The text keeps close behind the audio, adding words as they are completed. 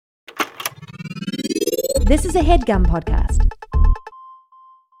This is a HeadGum podcast.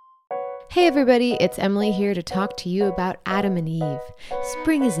 Hey everybody, it's Emily here to talk to you about Adam and Eve.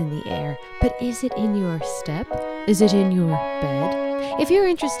 Spring is in the air, but is it in your step? Is it in your bed? If you're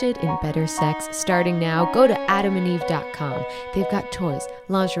interested in better sex starting now, go to adamandeve.com. They've got toys,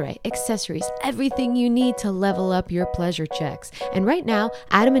 lingerie, accessories, everything you need to level up your pleasure checks. And right now,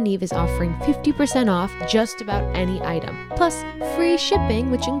 Adam and Eve is offering 50% off just about any item, plus free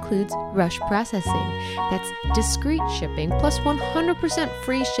shipping, which includes rush processing. That's discreet shipping, plus 100%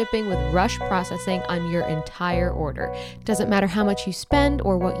 free shipping with rush processing on your entire order. Doesn't matter how much you spend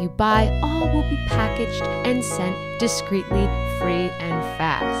or what you buy, all will be packaged and sent discreetly, free, and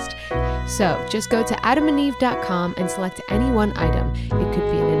fast. So just go to adamandeve.com and select any one item. It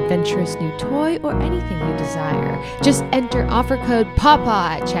could be an adventurous new toy or anything you desire. Just enter offer code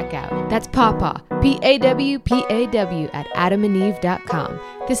PAWPAW at checkout. That's PAWPAW, P-A-W-P-A-W at adamandeve.com.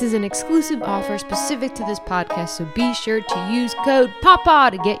 This is an exclusive offer specific to this podcast, so be sure to use code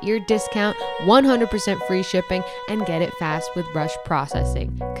PAWPAW to get your discount, 100% free shipping, and get it fast with rush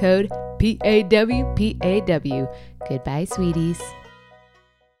processing. Code P-A-W-P-A-W. Goodbye, sweeties.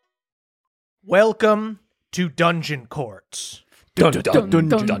 Welcome to Dungeon Courts. Dungeon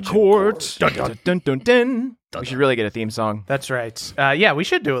Court. Dun. We should really get a theme song. That's right. Yeah, we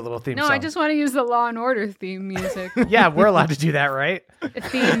should do a little theme song. No, I just want to use the Law and Order theme music. Yeah, we're allowed to do that, right? A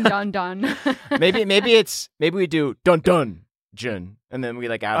theme dun. Maybe we do dun jun, and then we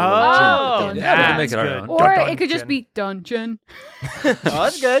like add a little jun. Yeah, we can make it our own. Or it could just be dungeon. Oh,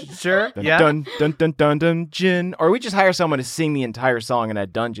 that's good. Sure. Yeah. Dun jun. Or we just hire someone to sing the entire song and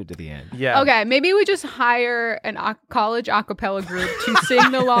add dungeon to the end. Yeah. Okay, maybe we just hire a college a cappella group to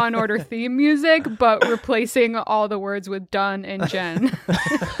sing the Law and Order theme music, but replacing all the words with dun and jen.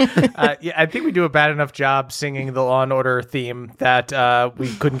 Yeah, I think we do a bad enough job singing the Law and Order theme that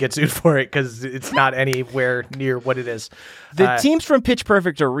we couldn't get sued for it because it's not anywhere near what it is. The teams from Pitch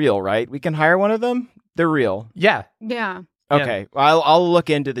Perfect are real, right? We can hire one of them? They're real. Yeah. Yeah. Okay, I'll look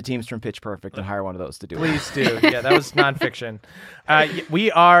into the teams from Pitch Perfect and hire one of those to do it. Please do. Yeah, that was nonfiction.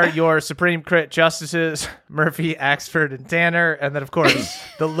 We are your Supreme Crit Justices, Murphy, Axford, and Tanner, and then, of course,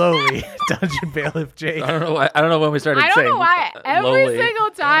 the lowly Dungeon Bailiff Jake. I don't know when we started saying I don't know why. Every lowly. single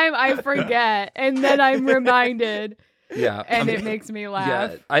time I forget, and then I'm reminded. Yeah, And it makes me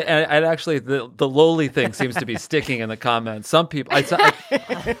laugh. Yeah, I actually the lowly thing seems to be sticking in the comments. Some people,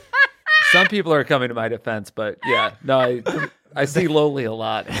 some people are coming to my defense, but yeah, no, I see lowly a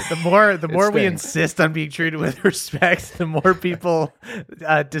lot. The more we insist on being treated with respect, the more people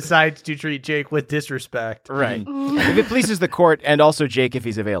decide to treat Jake with disrespect. Right. If it pleases the court, and also Jake if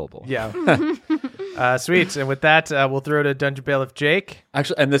he's available. Yeah. Sweet. And with that, we'll throw to Dungeon Bailiff Jake.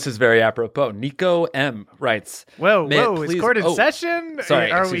 Actually, and this is very apropos. Nico M writes, Whoa, please... is court in session?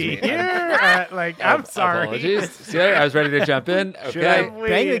 Sorry, are excuse we me. here? I'm sorry. Apologies. See, I was ready to jump in. Should I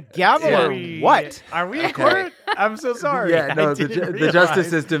bang the gavel or what? Are we in court? I'm so sorry. Yeah, no, I didn't the realize.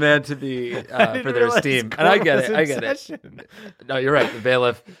 justices demand to be for their realize esteem. court And I get was it. in I get session. it. No, you're right. The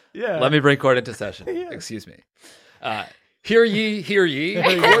bailiff. Yeah. Let me bring court into session. Yeah. Excuse me. Hear ye, hear ye. The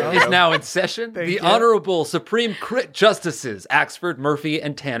court is now in session. Thank the you. Honorable Supreme Crit Justices, Axford, Murphy,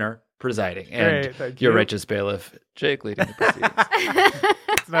 and Tanner presiding. And Great, thank your you. righteous bailiff, Jake, leading the proceedings.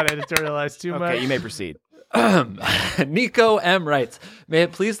 It's not editorialized too much. Okay, you may proceed. Nico M writes, may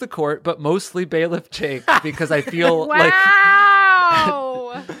it please the court, but mostly bailiff Jake, because I feel like...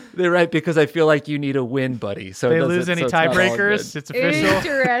 Wow. They're right, because I feel like you need a win, buddy. So it They doesn't- lose any so it's not all tiebreakers. good. It's official.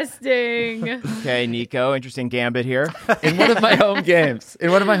 Interesting. Okay, Nico, interesting gambit here. In one of my home games,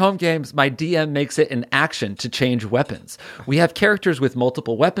 my DM makes it an action to change weapons. We have characters with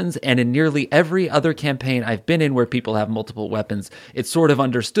multiple weapons, and in nearly every other campaign I've been in where people have multiple weapons, it's sort of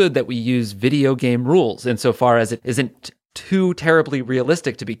understood that we use video game rules insofar as it isn't too terribly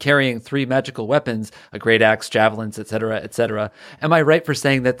realistic to be carrying 3 magical weapons, a great axe, javelins, etc., etc. Am I right for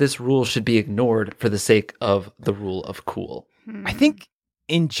saying that this rule should be ignored for the sake of the rule of cool? I think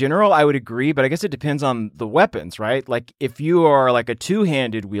in general, I would agree, but I guess it depends on the weapons, right? Like if you are like a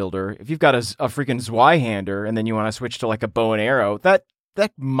 2-handed wielder, if you've got a freaking Zweihander and then you want to switch to like a bow and arrow, that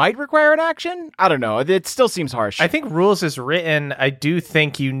might require an action. I don't know. It still seems harsh. I think rules is written. I do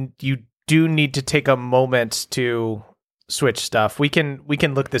think you do need to take a moment to switch stuff. We can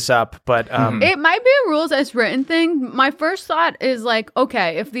look this up, but It might be a rules as written thing. My first thought is like,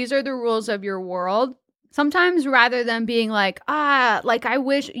 okay, if these are the rules of your world, sometimes rather than being like I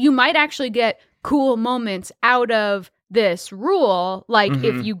wish, you might actually get cool moments out of this rule. Like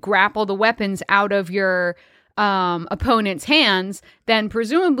if you grapple the weapons out of your opponent's hands, then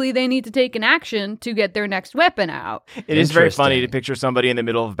presumably they need to take an action to get their next weapon out. It is very funny to picture somebody in the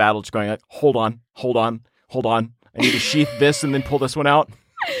middle of a battle just going like, hold on. hold on, I need to sheath this and then pull this one out.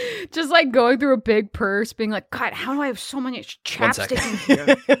 Just like going through a big purse, being like, God, how do I have so much chapstick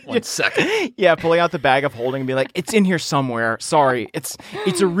in here? 1 second. Yeah, pulling out the bag of holding and be like, it's in here somewhere. Sorry. It's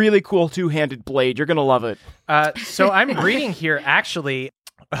a really cool 2-handed blade. You're going to love it. So I'm reading here, actually.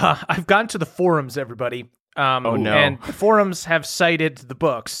 I've gone to the forums, everybody. Oh, no. And the forums have cited the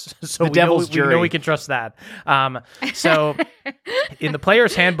books, so The Devil's we know Jury. we can trust that. So in the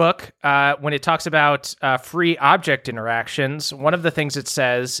player's handbook, when it talks about free object interactions, one of the things it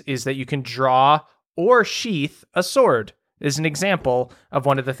says is that you can draw or sheath a sword. Is an example of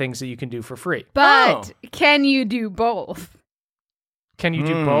one of the things that you can do for free. But can you do both? Can you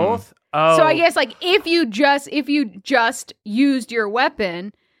do both? Oh, So I guess like if you just used your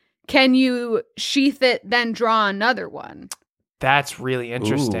weapon, can you sheath it then draw another one? that's really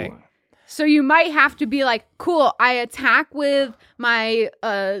interesting. Ooh. So you might have to be like, cool, I attack with my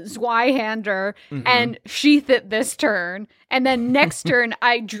Zweihander and sheath it this turn, and then next turn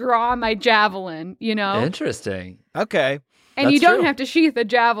I draw my javelin, you know? Interesting. Okay. And you That's don't true. have to sheath a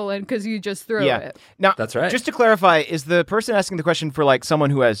javelin because you just threw it. Now, That's right. Just to clarify, is the person asking the question for like someone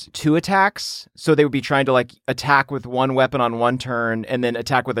who has 2 attacks? So they would be trying to like attack with one weapon on one turn and then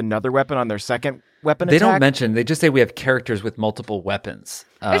attack with another weapon on their second weapon They attack? don't mention. They just say we have characters with multiple weapons.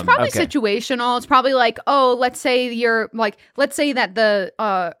 It's probably okay. situational. It's probably like, oh, let's say that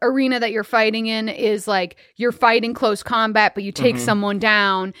the arena that you're fighting in is like you're fighting close combat, but you take someone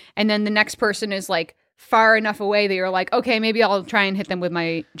down, and then the next person is like far enough away that you're like, okay, maybe I'll try and hit them with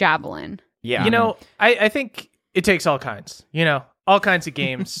my javelin. Yeah. You know, I think it takes all kinds, all kinds of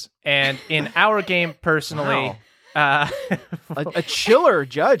games. And in our game, personally, a chiller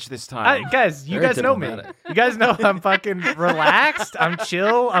judge this time. guys, you Very guys know me. diplomatic. You guys know I'm fucking relaxed. I'm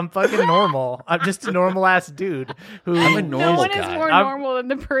chill. I'm fucking normal. I'm just a normal ass dude who. I'm a No normal one guy. is more I'm- normal than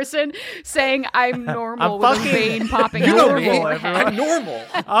the person saying I'm normal I'm with a fucking vein popping You out know of me. their Normal, head. I'm normal.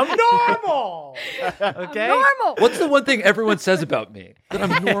 I'm normal. Okay. Normal. What's the one thing everyone says about me? That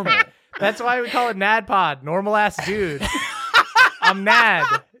I'm normal. That's why we call it Nad Pod. Normal ass dude. I'm Nad.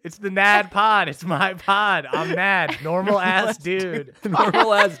 It's the Nad Pod. It's my pod. I'm Nad. Normal ass dude.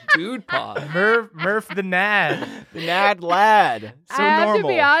 Normal ass dude pod. Murph the Nad. The Nad lad. So I have normal.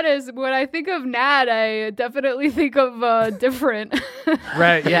 to be honest. When I think of Nad, I definitely think of different.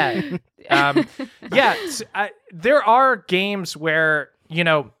 Right, yeah. There are games where,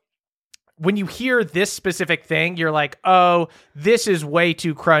 when you hear this specific thing, you're like, oh, this is way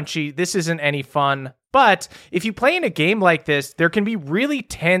too crunchy. This isn't any fun. But if you play in a game like this, there can be really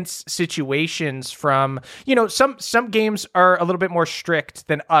tense situations from, some games are a little bit more strict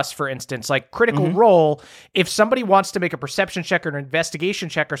than us, for instance, like Critical Role. If somebody wants to make a perception check or an investigation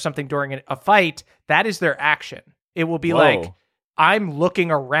check or something during a fight, that is their action. It will be like, I'm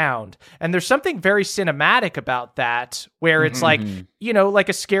looking around. And there's something very cinematic about that where it's like, like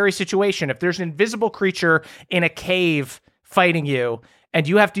a scary situation. If there's an invisible creature in a cave fighting you and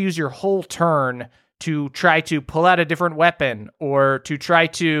you have to use your whole turn to try to pull out a different weapon or to try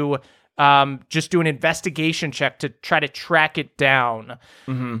to just do an investigation check to try to track it down.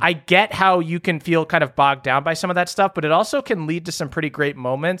 I get how you can feel kind of bogged down by some of that stuff, but it also can lead to some pretty great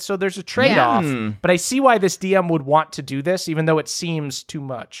moments. So there's a trade-off. But I see why this DM would want to do this, even though it seems too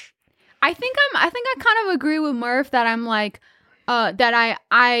much. I think I kind of agree with Murph that I'm like, that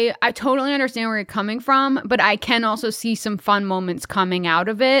I totally understand where you're coming from, but I can also see some fun moments coming out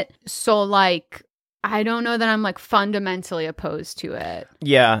of it. So like, I don't know that I'm like fundamentally opposed to it.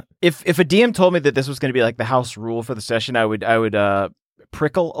 Yeah. If a DM told me that this was going to be like the house rule for the session, I would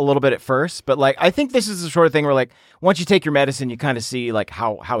prickle a little bit at first. But like, I think this is the sort of thing where like once you take your medicine, you kind of see like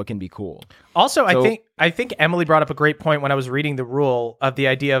how it can be cool. Also, I think Emily brought up a great point when I was reading the rule of the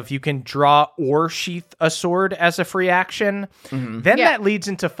idea of you can draw or sheath a sword as a free action. Then that leads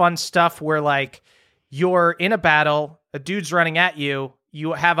into fun stuff where like you're in a battle, a dude's running at you.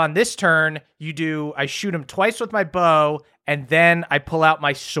 You have on this turn, I shoot him twice with my bow, and then I pull out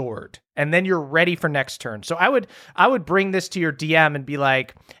my sword, and then you're ready for next turn. So I would bring this to your DM and be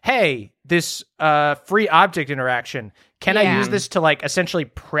like, hey, this free object interaction, can I use this to like essentially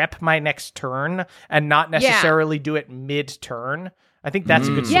prep my next turn and not necessarily do it mid-turn? I think that's a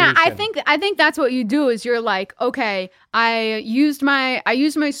good solution. Yeah, I think that's what you do is you're like, okay, I used my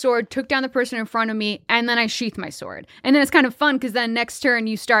sword, took down the person in front of me, and then I sheath my sword. And then it's kind of fun because then next turn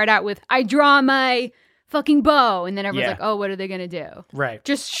you start out with, I draw my fucking bow. And then everyone's Yeah. like, oh, what are they going to do? Right.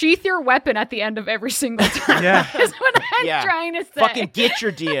 Just sheath your weapon at the end of every single turn. Yeah. Is what I'm Yeah. trying to say. Fucking get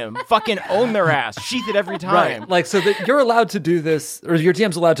your DM. Fucking own their ass. Sheath it every time. Right. Like, so that you're allowed to do this, or your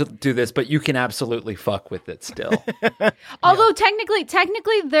DM's allowed to do this, but you can absolutely fuck with it still. Although technically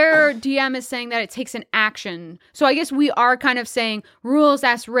their DM is saying that it takes an action. So I guess we are kind of saying rules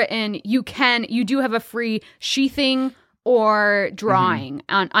as written, you do have a free sheathing or drawing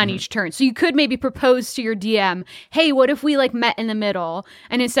on each turn. So you could maybe propose to your DM, hey, what if we like met in the middle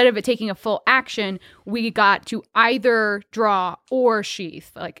and instead of it taking a full action, we got to either draw or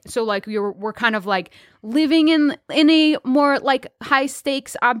sheath. Like, so like we're kind of like living in a more like high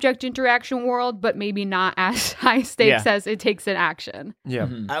stakes object interaction world, but maybe not as high stakes as it takes an action. Yeah.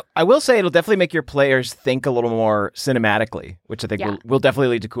 I will say it'll definitely make your players think a little more cinematically, which I think will definitely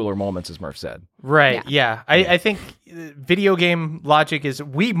lead to cooler moments, as Murph said. Right. Yeah. I think video game logic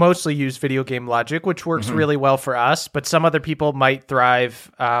we mostly use video game logic, which works really well for us, but some other people might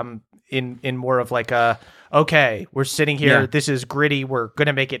thrive in more of like okay, we're sitting here, this is gritty, we're going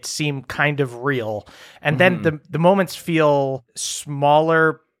to make it seem kind of real. And then the moments feel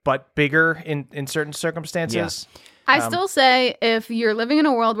smaller but bigger in certain circumstances. Yeah. I still say if you're living in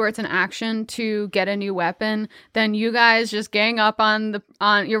a world where it's an action to get a new weapon, then you guys just gang up on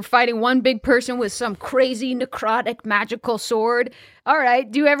you're fighting one big person with some crazy necrotic magical sword. All right,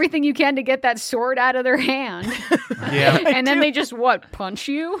 do everything you can to get that sword out of their hand. Yeah. And then they just punch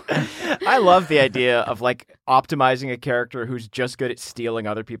you? I love the idea of like optimizing a character who's just good at stealing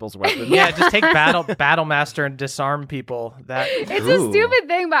other people's weapons. Yeah, just take Battle Master and disarm people. It's a stupid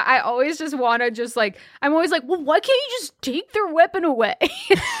thing, but I always just want to I'm always like, well, why can't you just take their weapon away?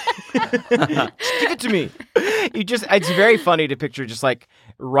 Just give it to me. It's very funny to picture just like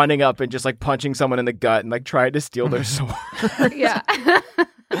running up and just like punching someone in the gut and like trying to steal their sword. Yeah.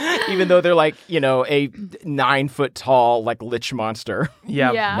 Even though they're like, a 9 foot tall like lich monster.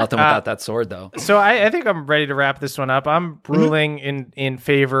 Yeah. Nothing without that sword, though. So I think I'm ready to wrap this one up. I'm ruling in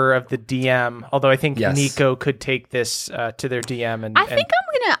favor of the DM, although I think Nico could take this to their DM. And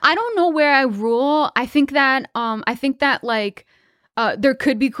I don't know where I rule. I think that like there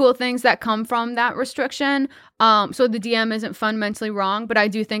could be cool things that come from that restriction. So the DM isn't fundamentally wrong, but I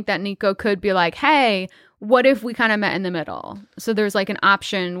do think that Nico could be like, hey, what if we kind of met in the middle? So there's like an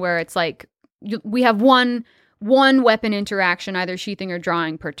option where it's like we have one weapon interaction, either sheathing or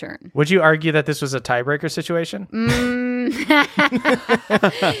drawing per turn. Would you argue that this was a tiebreaker situation?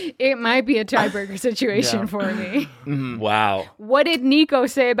 It might be a tiebreaker situation for me. Wow. What did Nico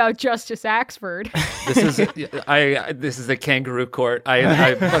say about Justice Axford? This is a kangaroo court.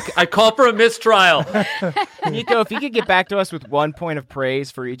 I call for a mistrial. Nico, if you could get back to us with 1 point of praise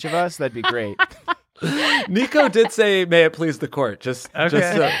for each of us, that'd be great. Nico did say, may it please the court. There's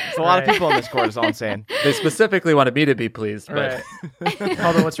a lot of people in this court is all I'm saying. They specifically wanted me to be pleased. But Right.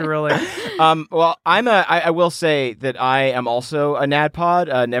 Alden, what's your ruling? Well, I will say that I am also a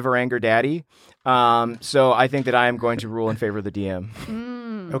NADPOD, Never Anger Daddy. So I think that I am going to rule in favor of the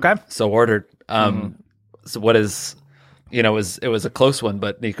DM. Okay. so ordered. So what is, it was a close one,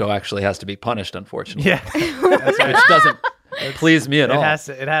 but Nico actually has to be punished, unfortunately. Yeah. Which doesn't please me at all.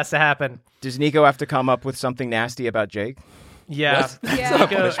 It has to happen. Does Nico have to come up with something nasty about Jake? Yeah.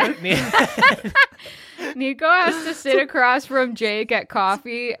 Nico has to sit across from Jake at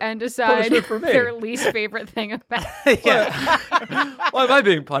coffee and decide Punishment for me. their least favorite thing about Why am I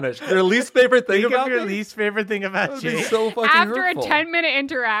being punished? Their least favorite thing Think of about your me? least favorite thing about That'd be Jake. so fucking after hurtful. a 10-minute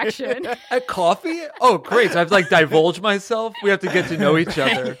interaction. At coffee? Oh, great. So I've like divulged myself. We have to get to know each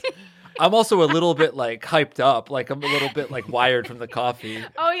other. I'm also a little bit like hyped up. Like I'm a little bit like wired from the coffee.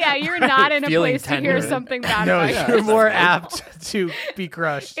 Oh yeah, you're not in a Feeling place to hear tender. something bad No, about you're you. more apt to be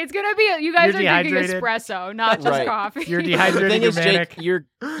crushed. It's gonna be you guys You're are drinking dehydrated. espresso, not just Right. coffee. You're The dehydrated. thing You're is, manic. Jake,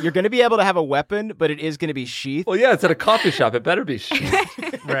 you're going to be able to have a weapon, but it is going to be sheathed. Well, yeah, it's at a coffee shop. It better be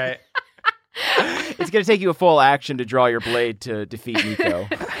shit. Right. It's going to take you a full action to draw your blade to defeat Nico.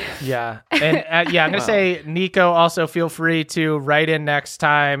 Yeah. And I'm going to say, Nico, also feel free to write in next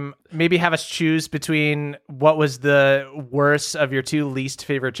time. Maybe have us choose between what was the worst of your two least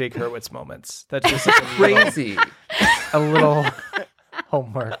favorite Jake Hurwitz moments. That's just like Crazy. a little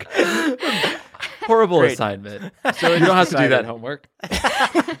homework. Horrible Great. assignment. So you don't have to do that excited. homework.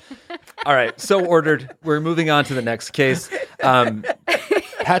 All right. So ordered. We're moving on to the next case.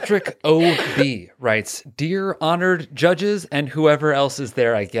 Patrick O.B. writes, Dear honored judges and whoever else is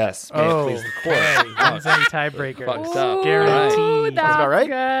there, I guess. May it please the court. Hey, wins any tiebreaker. Fucked up. Guaranteed. Ooh, that's about right?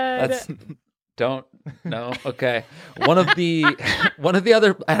 good. That's Don't. No. Okay. One of the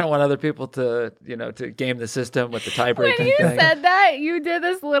other. I don't want other people to to game the system with the tie breaking When you thing. said that, you did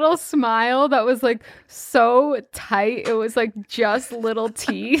this little smile that was like so tight. It was like just little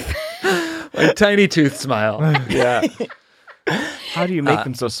teeth. Like tiny tooth smile. Yeah. How do you make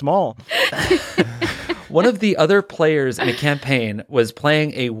them so small? One of the other players in a campaign was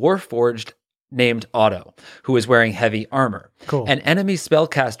playing a Warforged named Otto, who was wearing heavy armor. Cool. An enemy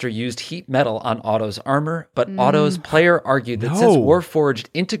spellcaster used heat metal on Otto's armor, but Otto's player argued that since Warforged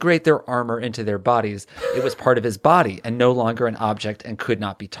integrate their armor into their bodies, it was part of his body and no longer an object and could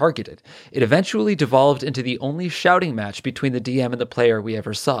not be targeted. It eventually devolved into the only shouting match between the DM and the player we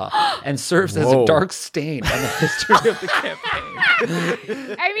ever saw, and serves as a dark stain on the history of the campaign.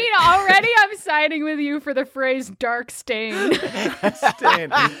 I mean, already I'm siding with you for the phrase dark stain.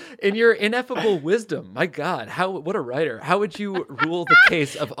 Stain. In your ineffable wisdom, my God, what a writer. How would you rule the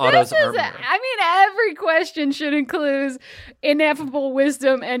case of Otto's armor? I mean, every question should include ineffable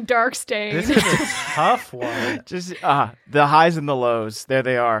wisdom and dark stain. This is a tough one. Just the highs and the lows. There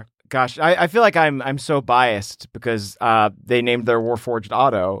they are. Gosh, I feel like I'm so biased because they named their Warforged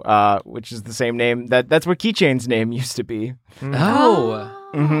Otto, which is the same name that's what Keychain's name used to be. Oh.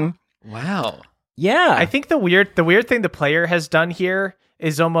 Mm-hmm. Wow. Yeah. I think the weird thing the player has done here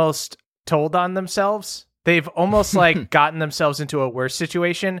is almost told on themselves. They've almost like gotten themselves into a worse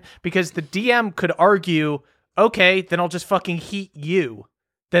situation because the DM could argue, okay, then I'll just fucking heat you.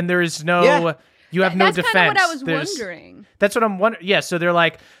 Then there is no, you have no defense. That's kind of what I was wondering. That's what I'm wondering. Yeah, so they're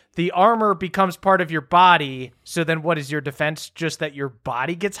like, the armor becomes part of your body. So then what is your defense? Just that your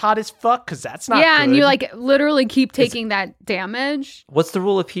body gets hot as fuck? Because that's not good. And you like literally keep taking that damage. What's the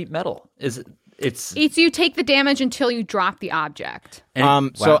rule of heat metal? It's you take the damage until you drop the object.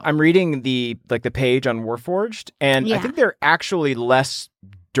 So I'm reading the page on Warforged, and I think they're actually less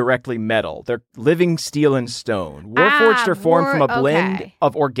directly metal. They're living steel and stone. Warforged are formed from a blend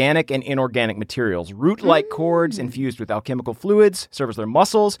of organic and inorganic materials. Root-like cords infused with alchemical fluids serve as their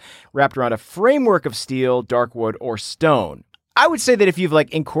muscles, wrapped around a framework of steel, dark wood, or stone. I would say that if you've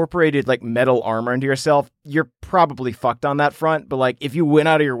incorporated metal armor into yourself, you're probably fucked on that front. But if you went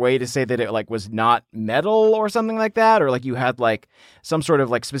out of your way to say that it was not metal or something like that, or you had some sort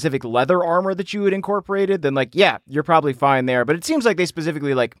of specific leather armor that you had incorporated, then you're probably fine there. But it seems like they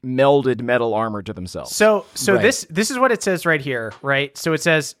specifically melded metal armor to themselves. So this is what it says right here, right? So it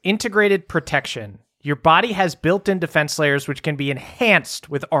says integrated protection. Your body has built-in defense layers which can be enhanced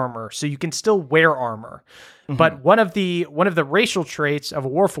with armor, so you can still wear armor. Mm-hmm. But one of the racial traits of a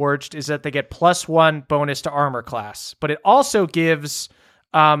Warforged is that they get +1 bonus to armor class. But it also gives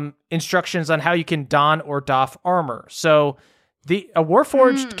instructions on how you can don or doff armor. So a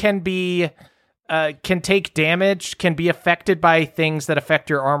Warforged can take damage, can be affected by things that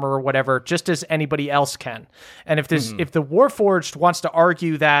affect your armor or whatever, just as anybody else can. And if the Warforged wants to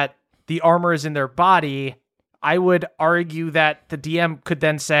argue that the armor is in their body, I would argue that the DM could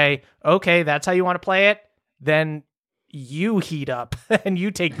then say, okay, that's how you want to play it, then you heat up and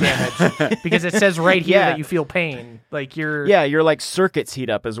you take damage because it says right here that you feel pain. Your circuits heat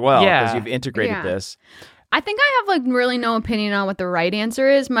up as well because you've integrated this. I think I have really no opinion on what the right answer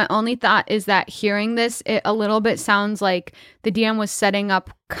is. My only thought is that hearing this, it a little bit sounds like the DM was setting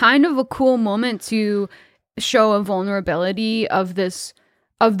up kind of a cool moment to show a vulnerability of this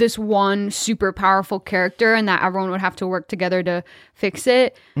one super powerful character, and that everyone would have to work together to fix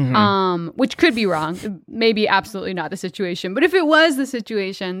it, which could be wrong. Maybe absolutely not the situation. But if it was the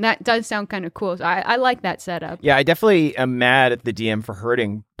situation, that does sound kind of cool. So I like that setup. Yeah, I definitely am mad at the DM for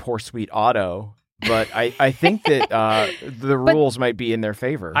hurting poor sweet Otto, but I think that the rules might be in their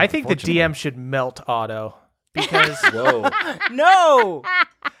favor. I think the DM should melt Otto because... Whoa. No!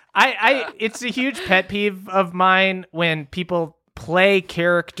 It's a huge pet peeve of mine when people play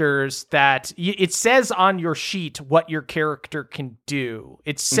characters that it says on your sheet what your character can do.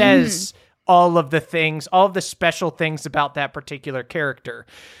 It says all of the special things about that particular character.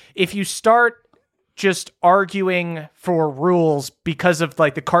 If you start just arguing for rules because of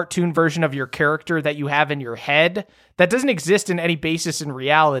the cartoon version of your character that you have in your head, that doesn't exist in any basis in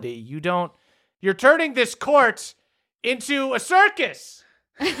reality. You're turning this court into a circus.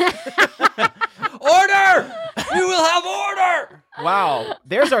 Order! We will have order! Wow.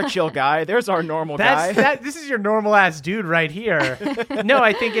 There's our chill guy. There's our normal guy. This is your normal ass dude right here. No,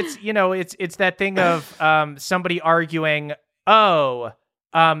 I think it's that thing of somebody arguing,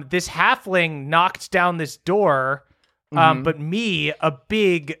 this halfling knocked down this door. But me, a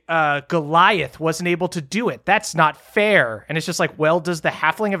big Goliath, wasn't able to do it. That's not fair. And it's just like, well, does the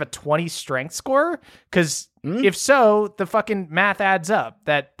halfling have a 20 strength score? Because if so, the fucking math adds up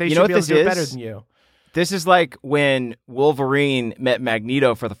that they should be able to do it better than you. This is like when Wolverine met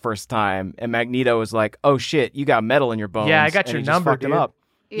Magneto for the first time, and Magneto was like, "Oh shit, you got metal in your bones." Yeah, I got and your he just number, fucked him dude. up.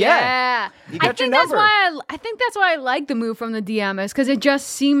 Yeah. You got your That's number. I think that's why I like the move from the DM is because it just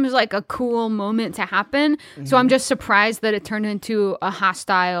seems like a cool moment to happen. So I'm just surprised that it turned into a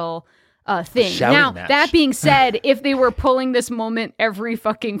hostile thing. Shouting Now, match. that being said, if they were pulling this moment every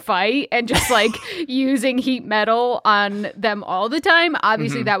fucking fight and just like using heat metal on them all the time,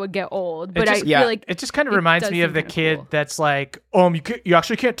 obviously that would get old. But just- I feel like It just kind of it reminds does me of seem the kinda kid cool. that's like, you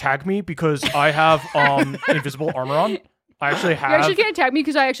actually can't tag me because I have invisible armor on. I actually have. You actually can't tag me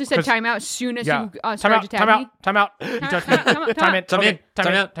because I actually said 'Cause- timeout as soon as Yeah. you started to tag me. Time out. You touched me. Time out. Time in. Time in. Time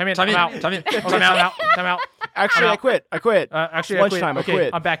out. Time out. Time out. Actually, I quit. Actually, Lunchtime, I okay, quit.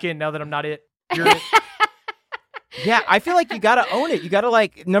 I'm back in now that I'm not it. You're it. Yeah, I feel like you gotta own it. You gotta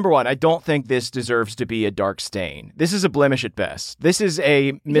like, number one, I don't think this deserves to be a dark stain. This is a blemish at best. This is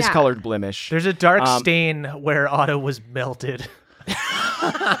a miscolored blemish. There's a dark stain where Otto was melted.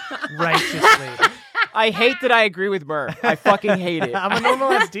 Righteously. I hate that I agree with Murr. I fucking hate it. I'm a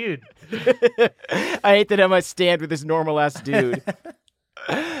normal ass dude. I hate that I must stand with this normal ass dude.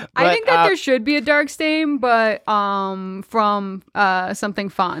 I think that there should be a dark stain, but from something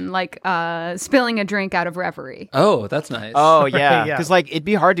fun, like spilling a drink out of reverie. Oh, that's nice. Oh yeah, Yeah. because like it'd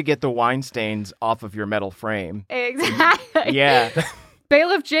be hard to get the wine stains off of your metal frame. Exactly. Yeah,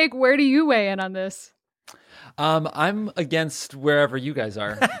 Bailiff Jake, where do you weigh in on this? I'm against wherever you guys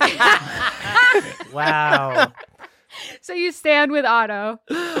are. Wow. So you stand with Otto.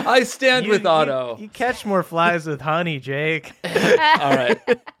 I stand with Otto. You catch more flies with honey, Jake. All right.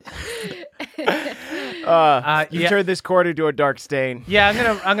 you yeah. turned this quarter into a dark stain.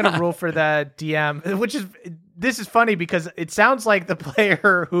 Yeah, I'm gonna rule for the DM, which is this is funny because it sounds like the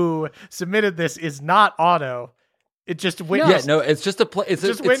player who submitted this is not Otto. It just witnessed. Yeah, no, it's just it's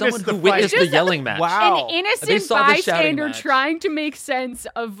Just someone witness the who witnessed fight. the yelling match. Wow. An They innocent saw the shouting bystander match. trying to make sense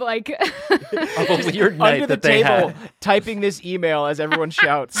of like Of a weird night Under the that they table, had. typing this email as everyone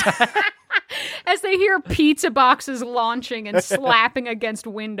shouts. as they hear pizza boxes launching and slapping against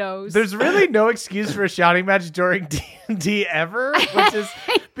windows. There's really no excuse for a shouting match during D&D ever, which is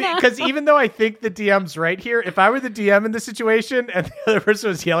because even though I think the DM's right here, if I were the DM in the situation and the other person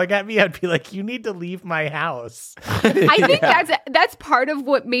was yelling at me, I'd be like, "You need to leave my house." I think that's part of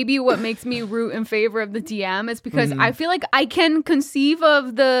what makes me root in favor of the DM is because I feel like I can conceive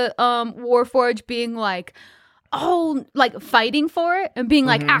of the Warforged being like, oh, like fighting for it and being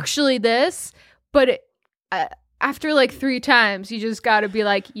like, actually this, but after like 3 times, you just got to be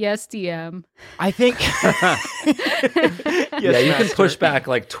like, yes, DM. I think. Yeah, you can push back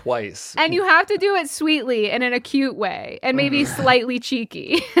like twice. And you have to do it sweetly and in a cute way and maybe slightly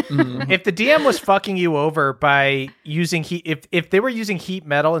cheeky. If the DM was fucking you over by using heat, if they were using heat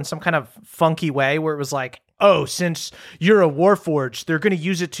metal in some kind of funky way where it was like, oh, since you're a Warforged, they're going to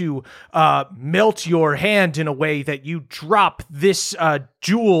use it to melt your hand in a way that you drop this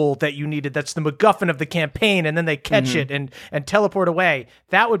jewel that you needed. That's the MacGuffin of the campaign, and then they catch it and teleport away.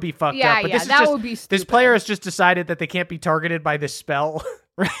 That would be fucked Yeah, up. But yeah, this is that just, would be This stupid. player has just decided that they can't be targeted by this spell.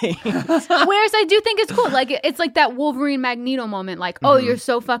 Whereas I do think it's cool. Like it's like that Wolverine Magneto moment. Like, oh, you're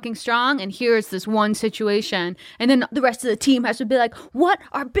so fucking strong, and here's this one situation, and then the rest of the team has to be like, "What?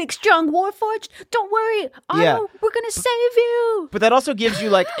 Our big strong Warforged? Don't worry, Otto, Yeah. we're gonna save you." But that also gives you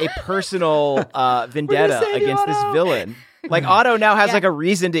like a personal vendetta against this villain. Like Otto now has Yeah. like a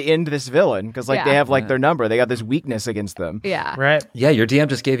reason to end this villain because like Yeah. they have like their number. They got this weakness against them. Yeah, Right. Yeah, your DM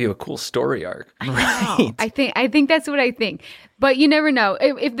just gave you a cool story arc. Right. I think that's what I think. But you never know.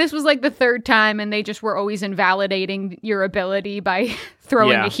 If this was like the 3rd time and they just were always invalidating your ability by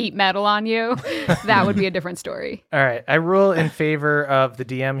throwing Yeah. a heat metal on you, that would be a different story. All right. I rule in favor of the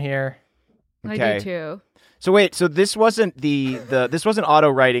DM here. I Okay. do too. So wait, so this wasn't this wasn't Otto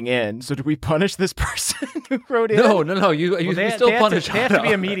writing in. So did we punish this person who wrote in? No. You They still punish They have to be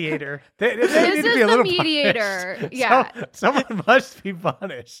Otto. a mediator. They This need to is be a the little mediator. punished. Yeah. Someone must be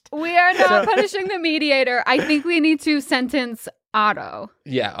punished. We are not punishing the mediator. I think we need to sentence Otto.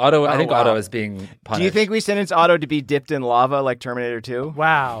 Yeah, Otto. I think wow. Otto is being punished. Do you think we sentence Otto to be dipped in lava like Terminator 2?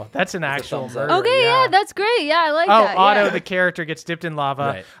 Wow, that's an actual thumbs up. murder. Okay, yeah, that's great. Yeah, I like Oh, that. Otto, yeah. the character, gets dipped in lava.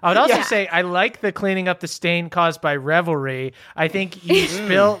 Right. I would also Yeah. say I like the cleaning up the stain caused by revelry. I think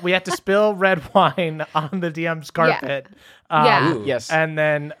we have to spill red wine on the DM's carpet. Yeah. Ooh. Yes. And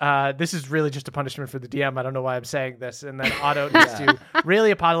then this is really just a punishment for the DM. I don't know why I'm saying this. And then Otto needs to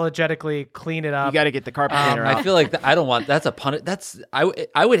really apologetically clean it up. You got to get the carpet cleaner I out. feel like I don't want. That's a punish.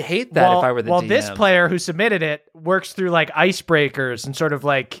 I would hate that if I were the DM. This player who submitted it works through like icebreakers and sort of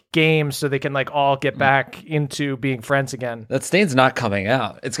like games so they can like all get back into being friends again. That stain's not coming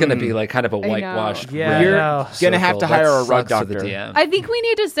out. It's going to be like kind of a whitewashed. Yeah, red I know. Gonna have to circle. hire That a rug sucks for the doctor. DM. I think we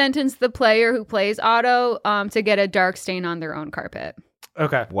need to sentence the player who plays Otto to get a dark stain on their own carpet.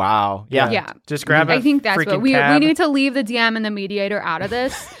 Okay. Wow. Yeah. Yeah. Just grab a I think that's freaking what we cab. need to leave the DM and the mediator out of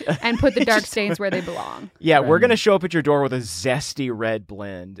this and put the dark stains where they belong. Yeah, we're going to show up at your door with a zesty red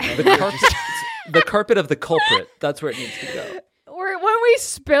blend. The carpet of the culprit. That's where it needs to go. Or when we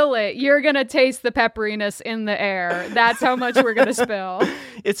spill it, you're going to taste the pepperiness in the air. That's how much we're going to spill.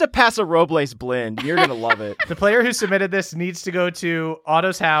 It's a Paso Robles blend. You're going to love it. The player who submitted this needs to go to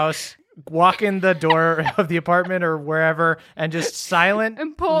Otto's house, walk in the door of the apartment or wherever, and just silent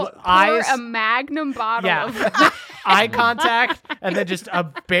And pour eyes. a magnum bottle Yeah. of Eye contact, and then just a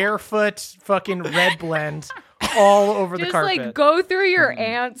barefoot fucking red blend all over the just carpet. like go through your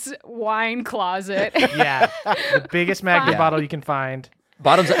aunt's wine closet. Yeah, the biggest Magnum bottle you can find.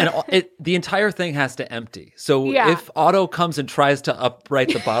 Bottoms and the entire thing has to empty. So Yeah. if Otto comes and tries to upright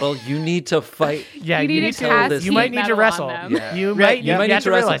the bottle, you need to fight. Yeah, You need need to to. cast You might heat need to metal wrestle. on them. Yeah. You Right, might. You might you need have to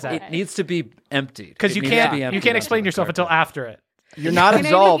to realize wrestle. that It needs to be emptied because It you needs to be can't. You emptied can't onto explain the yourself until carpet. after it. You're not And I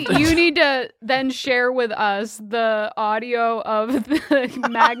absolved. think you need to then share with us the audio of the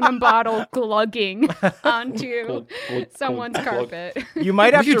magnum bottle glugging onto Glug, glug, someone's glug, glug. carpet. You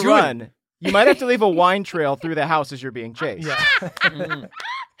might have What are you to doing? run. You might have to leave a wine trail through the house as you're being chased. Yeah,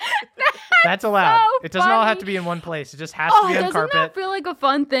 that's allowed. so It doesn't all have funny. to be in one place. It just has Oh, to be on doesn't carpet. that feel like a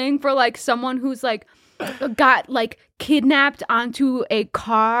fun thing for like someone who's like got like kidnapped onto a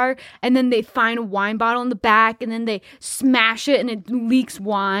car and then they find a wine bottle in the back and then they smash it and it leaks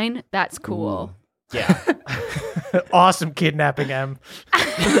wine? That's cool. Yeah, awesome kidnapping, M.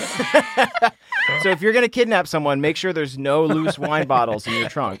 So if you're going to kidnap someone, make sure there's no loose wine bottles in your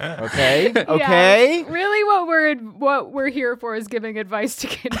trunk. Okay? Yeah, Okay? really, what we're here for is giving advice to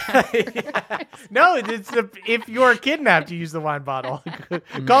kidnappers. No, if you're kidnapped, you use the wine bottle.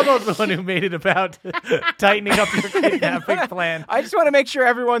 Caldwell's the one who made it about tightening up your kidnapping plan. I just want to make sure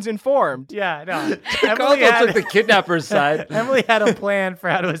everyone's informed. Yeah, no. Caldwell took the kidnapper's side. Emily had a plan for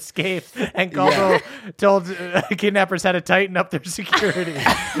how to escape, and Caldwell told kidnappers how to tighten up their security.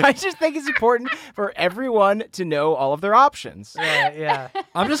 I just think it's important for everyone to know all of their options. Yeah.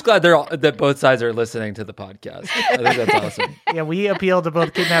 I'm just glad that both sides are listening to the podcast. I think that's awesome. Yeah, we appeal to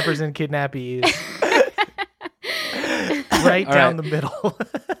both kidnappers and kidnappees. Right All down right. the middle.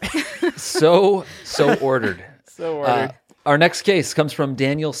 So ordered. So ordered. Our next case comes from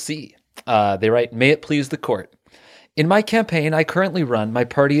Daniel C. They write, "May it please the court. In my campaign I currently run, my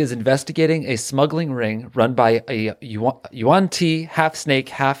party is investigating a smuggling ring run by a Yuan Ti, half snake,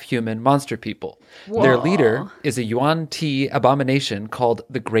 half human monster people. Their leader is a Yuan Ti abomination called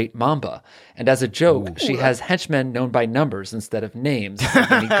the Great Mamba, and as a joke, she has henchmen known by numbers instead of names,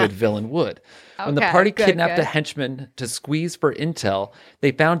 like any good villain would. When the Okay, party good, kidnapped good. a henchman to squeeze for intel,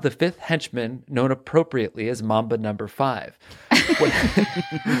 they found the fifth henchman known appropriately as Mamba number 5.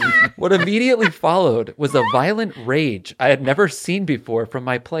 What immediately followed was a violent rage I had never seen before from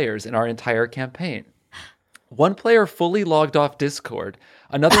my players in our entire campaign. One player fully logged off Discord,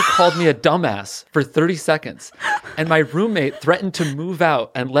 another called me a dumbass for 30 seconds, and my roommate threatened to move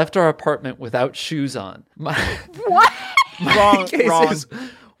out and left our apartment without shoes on. Wrong. Cases.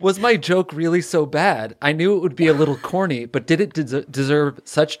 Was my joke really so bad? I knew it would be a little corny, but did it deserve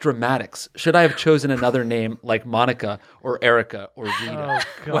such dramatics? Should I have chosen another name like Monica or Erica or Rita?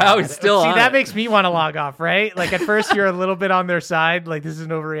 God. Wow, he's still See, on that it. makes me want to log off, right? Like at first you're a little bit on their side, like this is an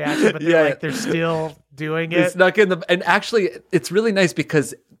overreaction, but they're still doing They it. snuck in the, and actually, it's really nice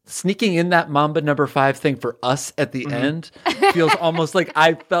because sneaking in that Mamba number 5 thing for us at the end feels almost like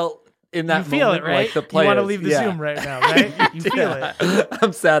I felt in that You feel moment it, right? like the You players. want to leave the Yeah. Zoom right now, right? You feel it.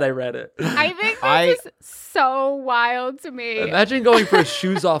 I'm sad I read it. I think I- this is so wild to me. Imagine going for a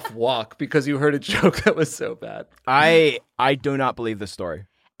shoes off walk because you heard a joke that was so bad. I do not believe this story.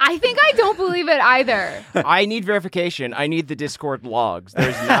 I think I don't believe it either. I need verification. I need the Discord logs.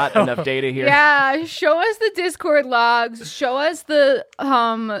 There's not enough data here. Yeah, show us the Discord logs. Show us the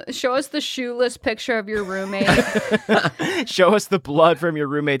shoeless picture of your roommate. Show us the blood from your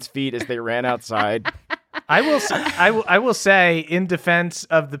roommate's feet as they ran outside. I will say in defense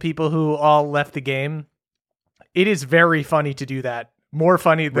of the people who all left the game, it is very funny to do that. More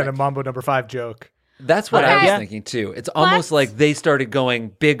funny than a Mambo number 5 joke. That's what I was Yeah. thinking too. It's almost like they started going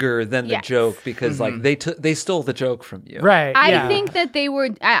bigger than the Yes. joke because like they stole the joke from you. Right. I think that they were.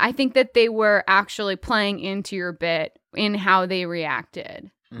 I think that they were actually playing into your bit in how they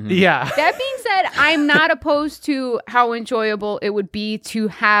reacted. Yeah. That being said, I'm not opposed to how enjoyable it would be to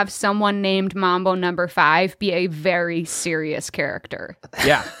have someone named Mambo Number 5 be a very serious character.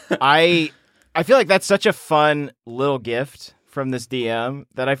 Yeah. I feel like that's such a fun little gift from this DM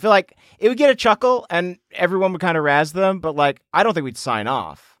that I feel like it would get a chuckle and everyone would kind of razz them, but like I don't think we'd sign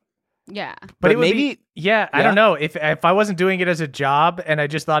off. Yeah. But it would maybe be, I don't know. If I wasn't doing it as a job and I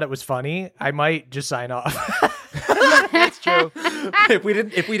just thought it was funny, I might just sign off. that's true.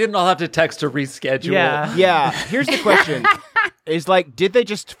 if we didn't all have to text to reschedule. Yeah. Yeah. Here's the question. Is like, did they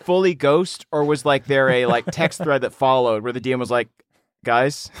just fully ghost or was like there a like text thread that followed where the DM was like,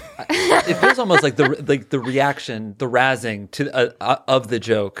 guys? It feels almost like the reaction, the razzing to of the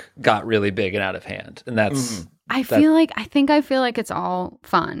joke got really big and out of hand, and that's. I feel like it's all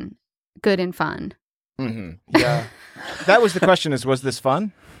fun, good and fun. Yeah. That was the question was this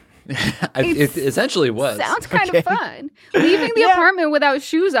fun? It essentially was. Sounds kind of fun. Leaving the apartment without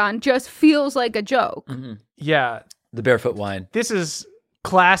shoes on just feels like a joke. Yeah. The barefoot wine. This is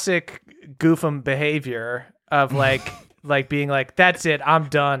classic Goofum behavior of like being like, that's it, I'm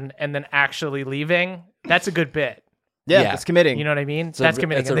done, and then actually leaving. That's a good bit. Yeah. It's committing. You know what I mean? So That's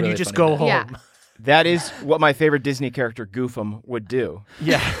committing. it's a And then you really just funny go bit. home. Yeah. That is what my favorite Disney character, Goofum, would do.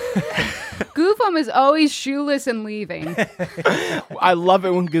 Yeah. Goofum is always shoeless and leaving. I love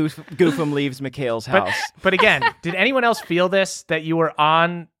it when Goofum leaves Mikhail's house. But again, did anyone else feel this, that you were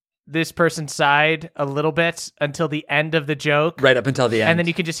on this person's side a little bit until the end of the joke? Right up until the end. And then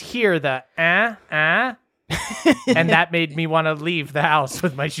you could just hear the and that made me want to leave the house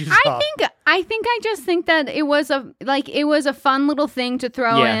with my shoes off. I just think that it was a fun little thing to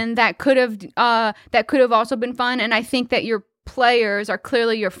throw Yeah. in that could have also been fun, and I think that your players are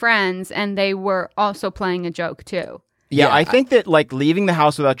clearly your friends and they were also playing a joke too. Yeah, I think that like leaving the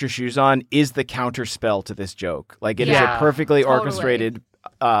house without your shoes on is the counter spell to this joke. Like it is Yeah. a perfectly Totally. orchestrated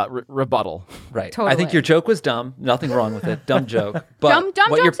rebuttal. right. Totally. I think your joke was dumb. Nothing wrong with it. Dumb joke. But Dumb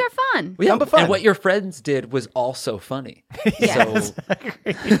what jokes your- are fun. Yeah, Dumb but fun. and what your friends did was also funny. Yes.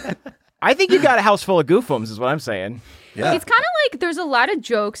 So I think you got a house full of Goofums is what I'm saying. yeah. It's kind of like there's a lot of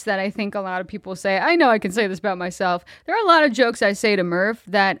jokes that I think a lot of people say. I know I can say this about myself. There are a lot of jokes I say to Murph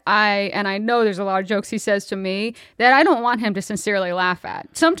and I know there's a lot of jokes he says to me that I don't want him to sincerely laugh at.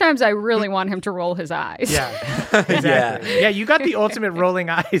 Sometimes I really want him to roll his eyes. Yeah, exactly. Yeah, you got the ultimate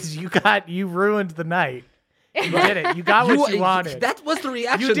rolling eyes. You ruined the night. You did it. You got what you wanted. That was the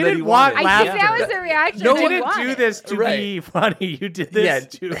reaction. You that didn't he want wanted. I think laughter. that was the reaction. You that he didn't do wanted. this to be funny. You did this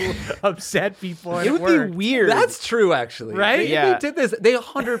to upset people. And It would worked. be weird. That's true, actually. Right? They did this. They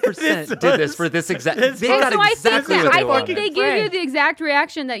 100% did this for this exact. this They was- got So I think exactly that what they I think wanted. they gave you the exact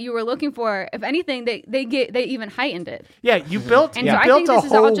reaction that you were looking for. If anything, they even heightened it. Yeah, you built. And You so I built think a this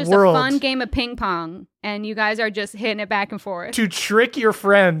is all whole just world a fun game of ping pong, and you guys are just hitting it back and forth. to trick your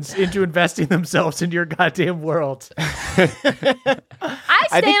friends into investing themselves in your goddamn world.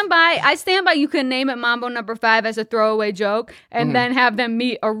 I stand by. You can name it Mambo Number 5 as a throwaway joke, and then have them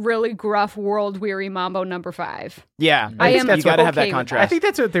meet a really gruff, world weary Mambo Number 5. Yeah, I think am that's you got to have okay that with contrast. I think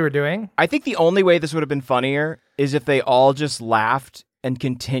that's what they were doing. I think the only way this would have been funnier is if they all just laughed and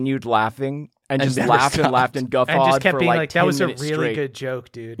continued laughing and just never laughed and stopped. laughed and guffawed And just kept for being like like, 10 that was a minutes really straight. good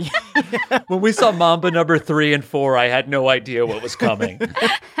joke, dude. When we saw Mamba number 3 and 4, I had no idea what was coming.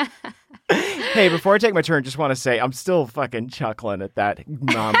 Hey, before I take my turn, just want to say I'm still fucking chuckling at that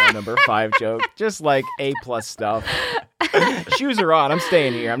Mamba number 5 joke. Just like A+ stuff. Shoes are on. I'm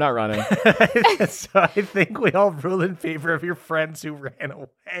staying here. I'm not running. So I think we all rule in favor of your friends who ran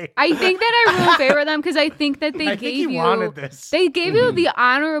away. I think that I rule in favor of them because I think that they I think gave you you wanted this. They gave you the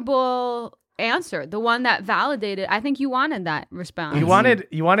honorable answer, the one that validated. I think you wanted that response. You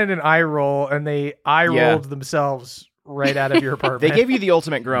wanted an eye roll, and they eye rolled themselves right out of your apartment. They gave you the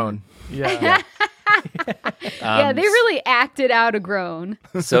ultimate groan. yeah. Yeah, they really acted out a groan.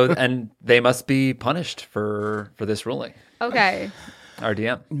 So, and they must be punished for this ruling. Okay. Our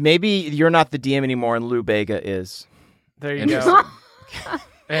DM. Maybe you're not the DM anymore and Lou Bega is. There you go.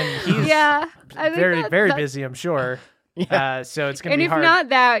 And he's Yeah. I think very, that- very that- busy, I'm sure. So it's going to And be if hard. not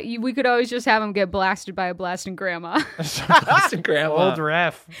that, we could always just have him get blasted by a blasting grandma. Boston Grandma. Old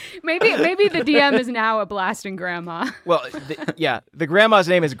ref. maybe the DM is now a blasting grandma. Well, the grandma's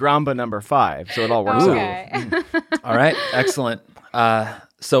name is Gramba number 5, so it all works out. Okay. All right. Excellent.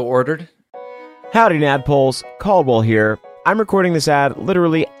 So ordered. Howdy, Nadpoles. Caldwell here. I'm recording this ad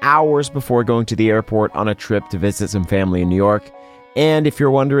literally hours before going to the airport on a trip to visit some family in New York. And if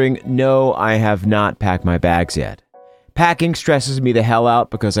you're wondering, no, I have not packed my bags yet. Packing stresses me the hell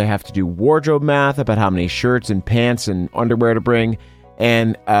out because I have to do wardrobe math about how many shirts and pants and underwear to bring.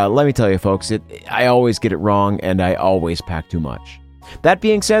 And let me tell you, folks, I always get it wrong and I always pack too much. That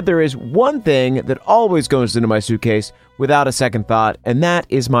being said, there is one thing that always goes into my suitcase without a second thought, and that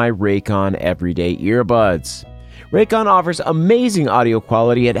is my Raycon Everyday Earbuds. Raycon offers amazing audio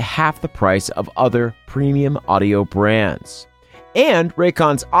quality at half the price of other premium audio brands. And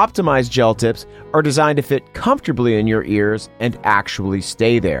Raycon's optimized gel tips are designed to fit comfortably in your ears and actually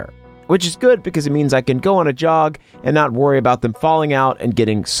stay there. Which is good because it means I can go on a jog and not worry about them falling out and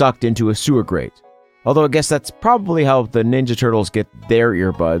getting sucked into a sewer grate. Although I guess that's probably how the Ninja Turtles get their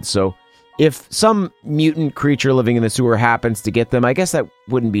earbuds, so if some mutant creature living in the sewer happens to get them, I guess that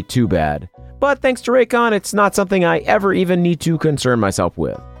wouldn't be too bad. But thanks to Raycon, it's not something I ever even need to concern myself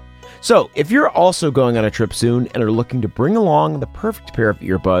with. So, if you're also going on a trip soon and are looking to bring along the perfect pair of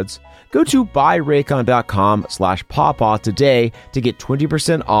earbuds, go to buyraycon.com/pawpaw today to get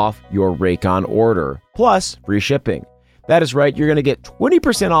 20% off your Raycon order, plus free shipping. That is right, you're going to get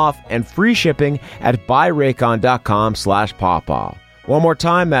 20% off and free shipping at buyraycon.com/pawpaw. One more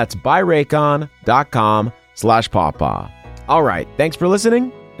time, that's buyraycon.com/pawpaw. All right, thanks for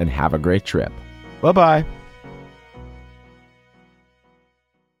listening and have a great trip. Bye-bye.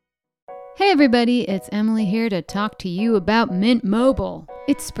 Hey everybody, it's Emily here to talk to you about Mint Mobile.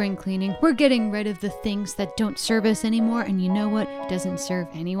 It's spring cleaning. We're getting rid of the things that don't serve us anymore, and you know what doesn't serve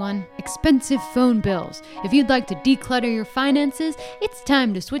anyone? Expensive phone bills. If you'd like to declutter your finances, it's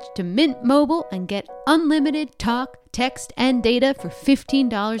time to switch to Mint Mobile and get unlimited talk, text, and data for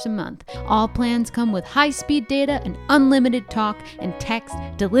 $15 a month. All plans come with high-speed data and unlimited talk and text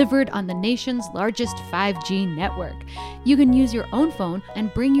delivered on the nation's largest 5G network. You can use your own phone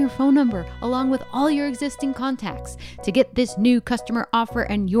and bring your phone number along with all your existing contacts. To get this new customer offer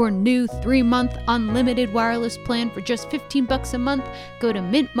and your new 3-month unlimited wireless plan for just $15 a month, go to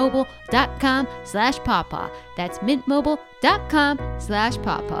mintmobile.com/pawpaw. That's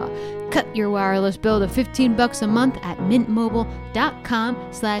mintmobile.com/pawpaw. Cut your wireless bill to $15 a month at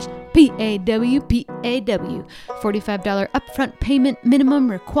mintmobile.com/PAWPAW. $45 upfront payment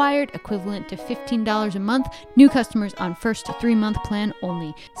minimum required, equivalent to $15 a month. New customers on first 3-month plan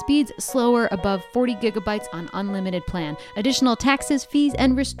only. Speeds slower above 40 gigabytes on unlimited plan. Additional taxes, fees,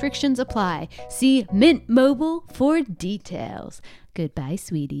 and restrictions apply. See Mint Mobile for details. Goodbye,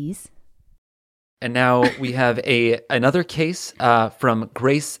 sweeties. And now we have another case from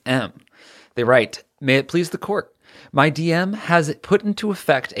Grace M. They write, "May it please the court. My DM has put into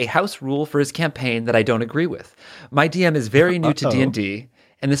effect a house rule for his campaign that I don't agree with. My DM is very new to D&D,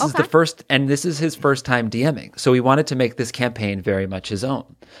 and this is his first time DMing, so he wanted to make this campaign very much his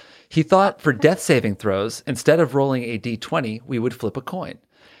own. He thought for death saving throws, instead of rolling a d20, we would flip a coin.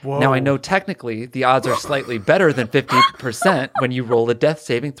 Whoa. Now, I know technically the odds are slightly better than 50% when you roll a death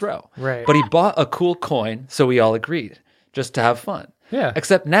saving throw. Right. But he bought a cool coin, so we all agreed, just to have fun. Yeah.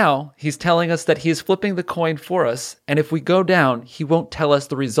 Except now he's telling us that he's flipping the coin for us, and if we go down, he won't tell us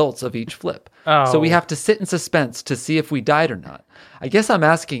the results of each flip. Oh. So we have to sit in suspense to see if we died or not. I guess I'm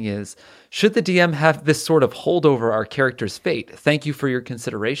asking is, should the DM have this sort of hold over our character's fate? Thank you for your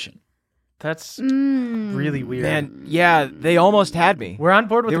consideration." That's really weird. Man, yeah, they almost had me. We're on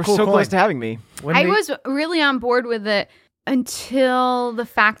board with They the were cool so coin. close to having me. I was really on board with it until the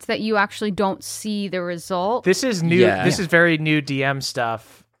fact that you actually don't see the result. This is new. Yeah. This is very new DM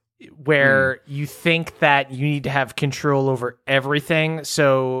stuff where you think that you need to have control over everything.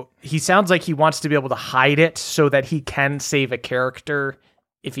 So he sounds like he wants to be able to hide it so that he can save a character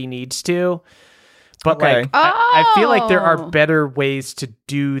if he needs to. But Okay. like, I feel like there are Oh. better ways to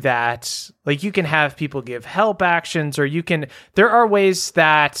do that. Like you can have people give help actions, or there are ways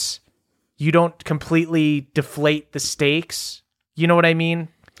that you don't completely deflate the stakes. You know what I mean?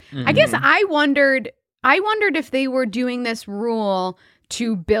 I guess I wondered if they were doing this rule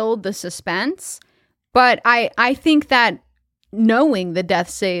to build the suspense, but I think that knowing the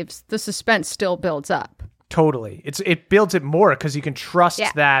death saves, the suspense still builds up. Totally. It builds it more because you can trust Yeah.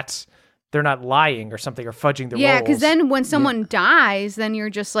 that they're not lying or something or fudging the Yeah, rolls. because then when someone dies, then you're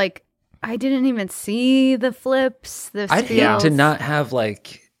just like, I didn't even see the flips. The I'd hate steals. to not have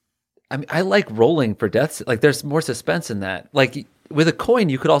I like rolling for deaths. Like there's more suspense in that. Like with a coin,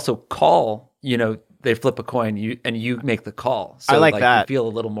 you could also call, they flip a coin, and you make the call. So I like that. You feel a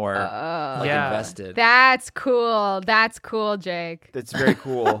little more Yeah. invested. That's cool. That's cool, Jake. That's very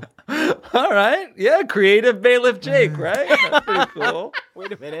cool. All right. Yeah, creative bailiff Jake, right? That's pretty cool.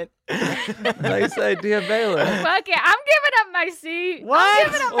 Wait a minute. Nice idea, bailiff. Fuck it. I'm giving up my seat. What?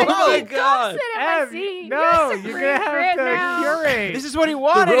 I'm giving up my Oh my seat. God. Don't sit in my Ev, seat. no, You're you're Supreme gonna have Grid to now. curate. This is what he The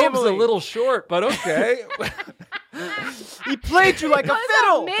wanted, robe's Emily. a little short, but okay. He played you like a Put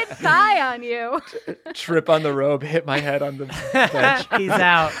fiddle. a mid thigh on you. Trip on the robe, hit my head on the bench. He's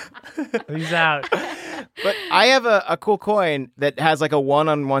out. He's out. But I have a cool coin that has like a 1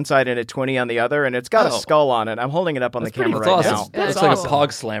 on one side and a 20 on the other, and it's got a Oh. skull on it. I'm holding it up on the camera That's right awesome. now. That's It's like awesome. a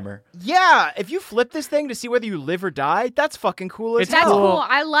pog slammer. Yeah, if you flip this thing to see whether you live or die, that's fucking cool as It's That's hell. cool. cool.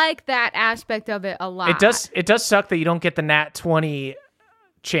 I like that aspect of it a lot. It does suck that you don't get the nat 20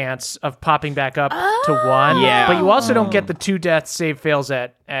 chance of popping back up to 1. Yeah. But you also don't get the 2 death save fails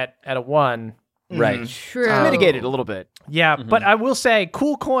at a 1. Right. True. It's mitigated a little bit. Yeah, but I will say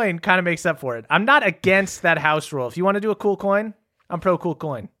cool coin kind of makes up for it. I'm not against that house rule. If you want to do a cool coin, I'm pro cool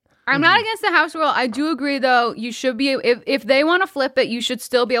coin. I'm not against the house rule. I do agree, though. You should be if they want to flip it, you should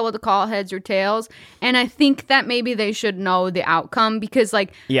still be able to call heads or tails. And I think that maybe they should know the outcome because,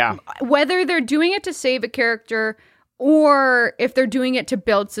 like, Yeah. whether they're doing it to save a character or if they're doing it to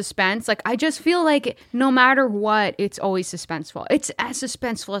build suspense, like I just feel like no matter what, it's always suspenseful. It's as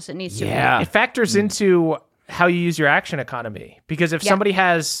suspenseful as it needs to be. It factors into how you use your action economy. Because if Yeah. somebody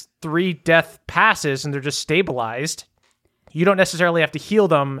has 3 death passes and they're just stabilized, you don't necessarily have to heal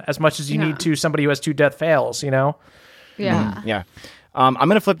them as much as you need to somebody who has 2 death fails, you know? Yeah. Yeah. I'm going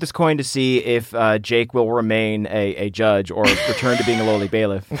to flip this coin to see if Jake will remain a judge or return to being a lowly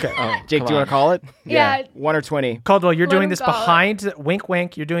bailiff. Okay. Jake, do you want to call it? Yeah. 1 or 20? Caldwell, you're Let doing him this call it. behind, wink,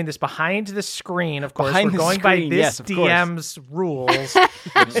 wink, you're doing this behind the screen, of course. Behind We're the going screen, by yes, this of course. DM's rules.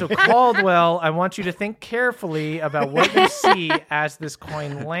 So, Caldwell, I want you to think carefully about what you see as this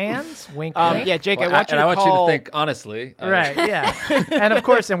coin lands. Wink, wink. Yeah, Jake, Well, I want you and to I want call... you to think honestly. Right, yeah. And of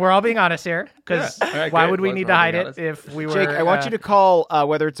course, and we're all being honest here, because Yeah. All right, why great. would we We're need to all hide being it honest. if we were... Jake, I want you to call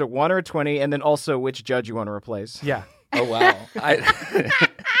whether it's a 1 or a 20, and then also which judge you want to replace. Yeah. Oh wow.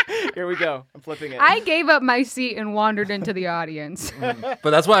 Here we go. I'm flipping it. I gave up my seat and wandered into the audience. But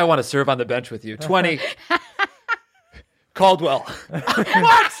that's why I want to serve on the bench with you. 20. Caldwell.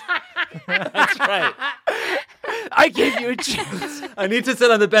 That's right. I gave you a chance. I need to sit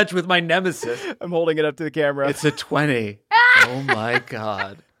on the bench with my nemesis. I'm holding it up to the camera. It's a 20. Oh my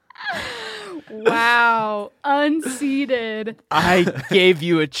god. Wow. Unseated. I gave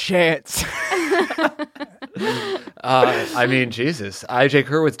you a chance. I mean, Jesus. I, Jake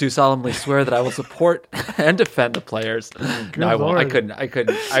Hurwitz, do solemnly swear that I will support and defend the players. No, I won't. I Lord. couldn't.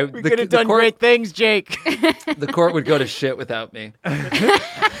 We could have done great things, Jake. The court would go to shit without me.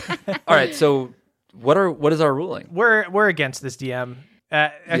 All right. So, what is our ruling? We're against this DM.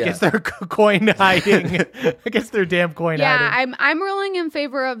 Against their coin hiding. Against their damn coin hiding. Yeah, I'm ruling in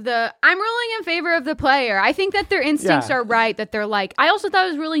favor of the player. I think that their instincts Yeah. are right. That they're like. I also thought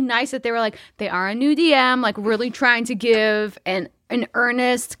it was really nice that they were like they are a new DM, like really trying to give an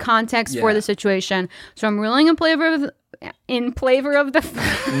earnest context for Yeah. the situation. So I'm ruling in favor of the Flavor of the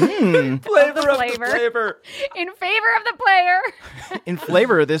flavor. in favor of the player. In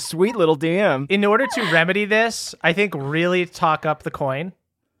flavor of this sweet little DM. In order to remedy this, I think really talk up the coin.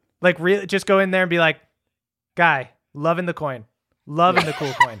 Like, really, just go in there and be like, guy, loving the coin. Loving the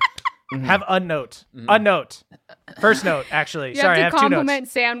cool coin. Have unnote. Unnote. First note, actually. You Sorry, I have have to 2 notes. compliment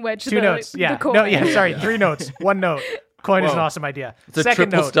sandwich. 2 notes. Yeah. The coin. No, yeah, sorry. 3 notes. 1 note. Coin is an awesome idea. It's a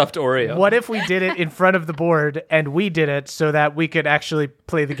Second triple note. stuffed Oreo. What if we did it in front of the board and we did it so that we could actually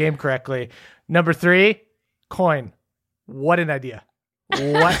play the game correctly? Number 3, coin. What an idea.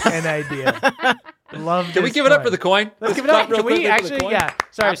 What an idea. Love this Can we give it up for the coin? Let's give it up. clap real Can we quickly for the actually? coin? Yeah.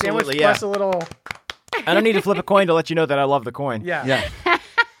 Sorry, Absolutely, sandwich yeah. plus a little. I don't need to flip a coin to let you know that I love the coin. Yeah. Yeah.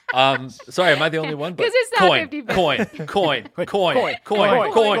 Sorry, am I the only one? But 'Cause it's not coin, 50-50. coin.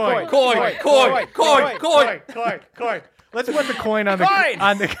 Let's put the coin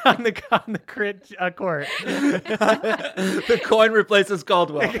on the crit court. The coin replaces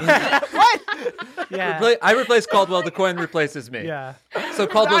Caldwell. Yeah. I replace Caldwell. The coin replaces me. Yeah. So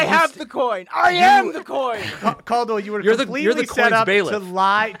Caldwell, I have the coin. I am the coin. Caldwell, you were You're the completely set coin's up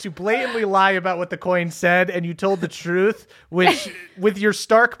bailiff. to blatantly lie about what the coin said, and you told the truth, which, with your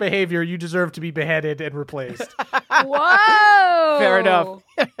Stark behavior, you deserve to be beheaded and replaced. Whoa. Fair enough.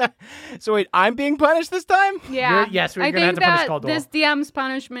 So wait, I'm being punished this time? Yeah. Yes, we're I gonna have think to punish that Caldwell. this DM's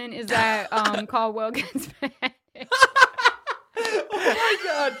punishment is that Caldwell gets beheaded.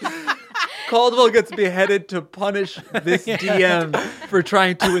 Caldwell gets beheaded to punish this DM for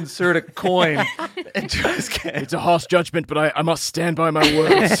trying to insert a coin into his game. It's a harsh judgment, but I must stand by my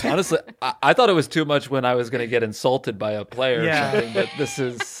words. Honestly, I thought it was too much when I was going to get insulted by a player or something, but this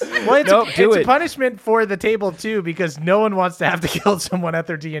is... Well, it's, Nope, do it's it. a punishment for the table too, because no one wants to have to kill someone at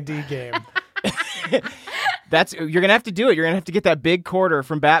their D&D game. You're gonna have to do it. You're gonna have to get that big quarter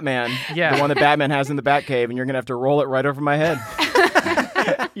from Batman, Yeah. the one that Batman has in the Batcave, and you're gonna have to roll it right over my head.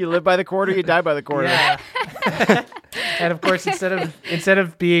 You live by the quarter, you die by the quarter. Yeah. And of course, instead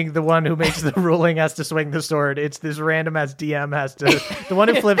of being the one who makes the ruling has to swing the sword, it's this random ass DM has to. The one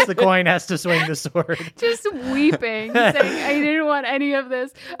who flips the coin has to swing the sword. Just weeping, saying, I didn't want any of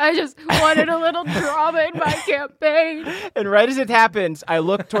this. I just wanted a little drama in my campaign. And right as it happens, I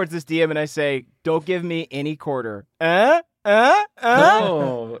look towards this DM and I say, "Don't give me any quarter."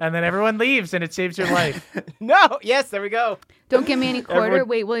 No. And then everyone leaves, and it saves your life. No. Yes, there we go. Don't give me any quarter. Everyone-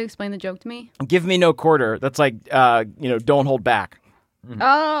 Wait, will you explain the joke to me? Give me no quarter. That's like, don't hold back.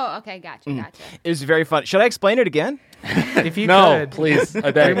 Oh, okay. Gotcha. It was very fun. Should I explain it again? If you No, could, please. I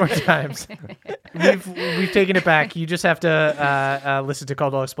 3 beg. more times. We've taken it back. You just have to listen to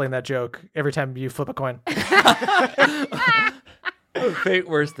Caldwell explain that joke every time you flip a coin. Fate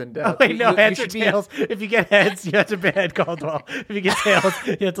worse than death. Oh, wait, no, you heads or should be- tails. If you get heads, you have to behead Caldwell. If you get tails,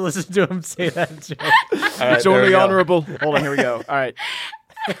 you have to listen to him say that joke. All right, It's there we only go. honorable. Hold on, here we go. All right.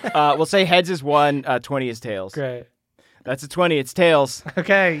 We'll say heads is 1, 20 is tails. Great. That's a 20. It's tails.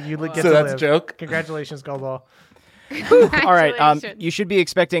 Okay, you get So to that's live. a joke? Congratulations, Caldwell. All right. Congratulations. You should be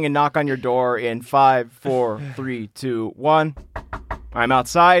expecting a knock on your door in 5, 4, 3, 2, 1. I'm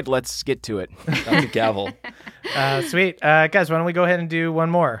outside. Let's get to it. That's a gavel. Sweet. Guys, why don't we go ahead and do one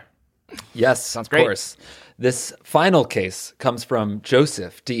more? Yes, Sounds of great. course. This final case comes from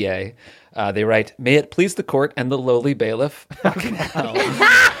Joseph, DA. They write, "May it please the court and the lowly bailiff." Fucking hell.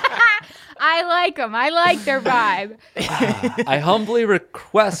 I like them. I like their vibe. I humbly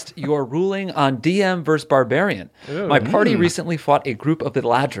request your ruling on DM versus Barbarian. My party recently fought a group of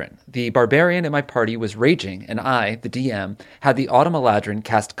Eladrin. The Barbarian in my party was raging, and I, the DM, had the Autumn Eladrin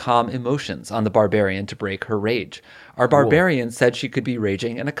cast Calm Emotions on the Barbarian to break her rage. Our Barbarian said she could be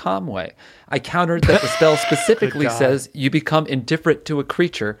raging in a calm way. I countered that the spell specifically says you become indifferent to a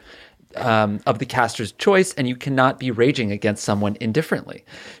creature of the caster's choice, and you cannot be raging against someone indifferently.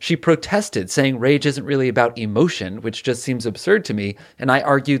 She protested, saying rage isn't really about emotion, which just seems absurd to me, and I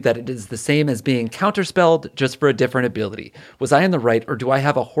argued that it is the same as being counterspelled, just for a different ability. Was I in the right, or do I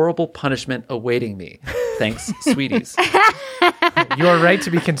have a horrible punishment awaiting me? Thanks, sweeties. You are right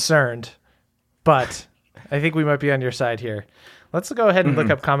to be concerned, but I think we might be on your side here. Let's go ahead and look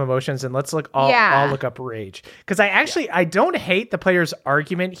up calm emotions, and let's all look up rage. Because I don't hate the player's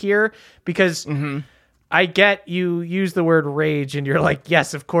argument here, because I get you use the word rage and you're like,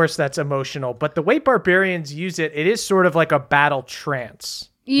 yes, of course that's emotional. But the way barbarians use it, it is sort of like a battle trance.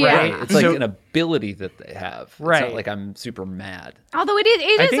 Yeah. Right? It's like So- an ability that they have. It's Right. not like I'm super mad. Although it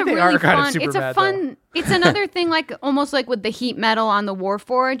I is think a they really are kind of fun. super It's a mad, fun. It's another thing, like almost like with the heat metal on the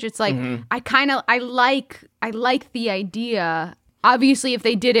Warforged. It's like I like the idea. Obviously, if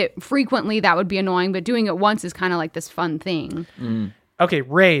they did it frequently, that would be annoying. But doing it once is kind of like this fun thing. Okay,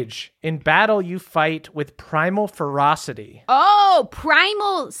 rage. In battle, you fight with primal ferocity. Oh,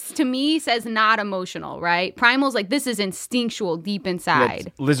 primal to me says not emotional, right? Primal's like this is instinctual deep inside.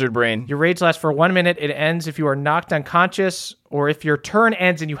 That's lizard brain. Your rage lasts for 1 minute. It ends if you are knocked unconscious, or if your turn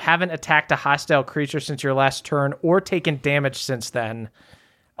ends and you haven't attacked a hostile creature since your last turn, or taken damage since then.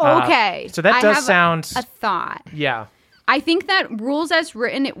 Okay, So that I does have sound... a thought. Yeah. I think that rules as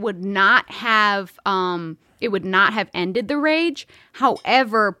written, it would not have ended the rage.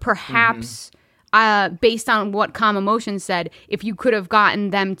 However, perhaps based on what Calm Emotion said, if you could have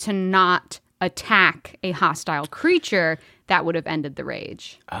gotten them to not attack a hostile creature, that would have ended the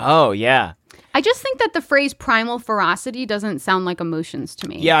rage. Oh, yeah. I just think that the phrase primal ferocity doesn't sound like emotions to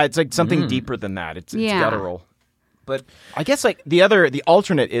me. Yeah, it's like something deeper than that. It's Yeah. guttural. But I guess like the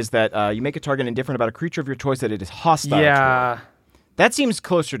alternate is that you make a target indifferent about a creature of your choice that it is hostile toward. Yeah. That seems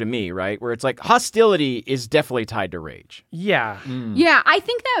closer to me, right? Where it's like hostility is definitely tied to rage. Yeah. Yeah, I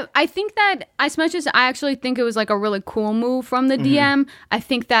think that as much as I actually think it was like a really cool move from the DM, I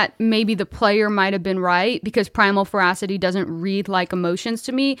think that maybe the player might have been right because primal ferocity doesn't read like emotions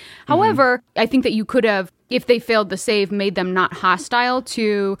to me. However, I think that you could have, if they failed the save, made them not hostile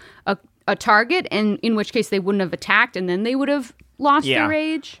to a target, and in which case they wouldn't have attacked, and then they would have lost Yeah. their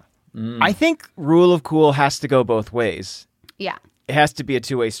rage. I think rule of cool has to go both ways. Yeah. It has to be a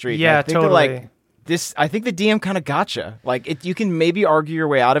two-way street. And Yeah, I think totally. that, like, I think the DM kind of gotcha. Like, you can maybe argue your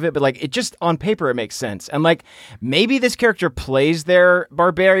way out of it, but like, it just on paper it makes sense. And like, maybe this character plays their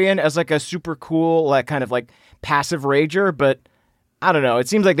barbarian as like a super cool, like kind of like passive rager, but I don't know. It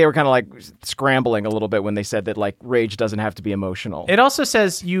seems like they were kind of like scrambling a little bit when they said that like rage doesn't have to be emotional. It also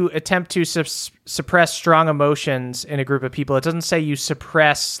says you attempt to suppress strong emotions in a group of people. It doesn't say you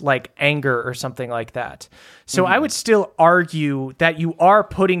suppress like anger or something like that. So I would still argue that you are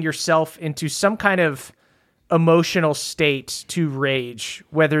putting yourself into some kind of emotional state to rage,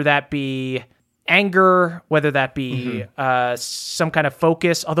 whether that be anger, whether that be some kind of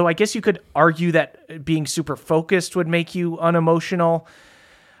focus. Although I guess you could argue that being super focused would make you unemotional.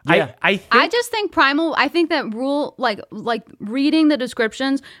 Yeah. I just think primal. I think that rule, like reading the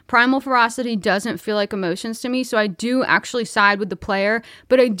descriptions, primal ferocity doesn't feel like emotions to me. So I do actually side with the player,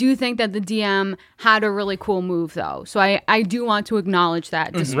 but I do think that the DM had a really cool move though. So I do want to acknowledge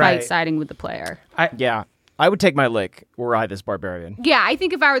that despite siding with the player. I would take my lick were I this barbarian. Yeah, I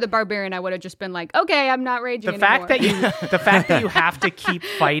think if I were the barbarian, I would have just been like, okay, I'm not raging anymore. The fact that you have to keep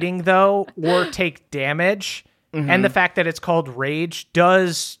fighting though, or take damage, and the fact that it's called rage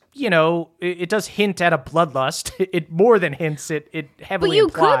does, it does hint at a bloodlust. It more than hints. It heavily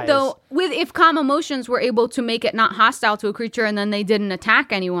implies. But you could though, if calm emotions were able to make it not hostile to a creature, and then they didn't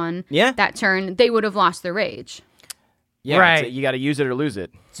attack anyone that turn, they would have lost their rage. Yeah, right. You got to use it or lose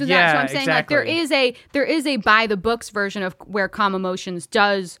it. So that's what I'm saying. Exactly. Like there is a by the books version of where calm emotions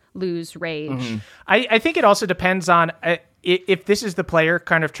does lose rage. I think it also depends on if this is the player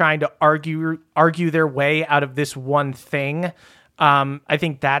kind of trying to argue their way out of this one thing. I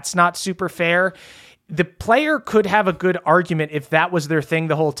think that's not super fair. The player could have a good argument if that was their thing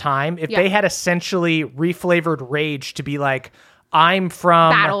the whole time. If they had essentially reflavored rage to be like, I'm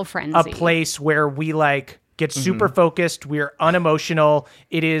from Battle frenzy. A place where we like get super focused. We're unemotional.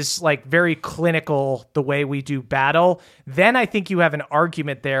 It is like very clinical the way we do battle. Then I think you have an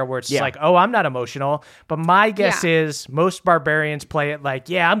argument there where it's like, oh, I'm not emotional. But my guess is most barbarians play it like,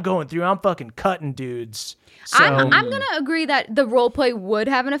 yeah, I'm going through. I'm fucking cutting dudes. So, I'm going to agree that the roleplay would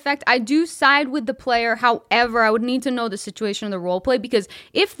have an effect. I do side with the player. However, I would need to know the situation of the roleplay, because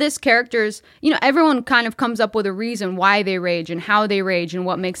if this character's, everyone kind of comes up with a reason why they rage and how they rage and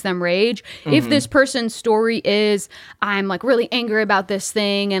what makes them rage. If this person's story is, I'm like really angry about this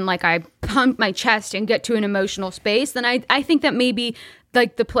thing and like I pump my chest and get to an emotional space, then I think that maybe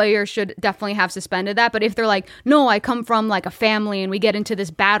like the player should definitely have suspended that. But if they're like, no, I come from like a family and we get into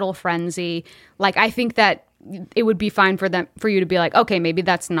this battle frenzy, like I think that it would be fine for you to be like, okay, maybe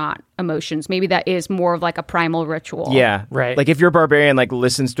that's not emotions. Maybe that is more of like a primal ritual. Yeah. Right. Like if your barbarian like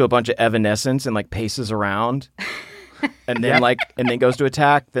listens to a bunch of Evanescence and like paces around and then and then goes to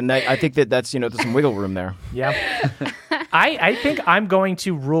attack, then I think that's, there's some wiggle room there. Yeah. I think I'm going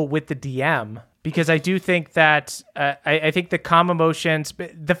to rule with the DM, because I do think that I think the calm emotions,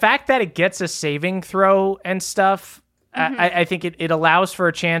 the fact that it gets a saving throw and stuff, I think it allows for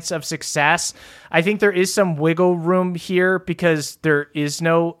a chance of success. I think there is some wiggle room here because there is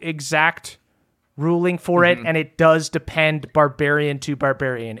no exact ruling for it, and it does depend barbarian to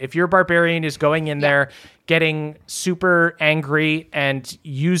barbarian. If your barbarian is going in there getting super angry and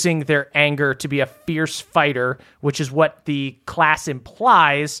using their anger to be a fierce fighter, which is what the class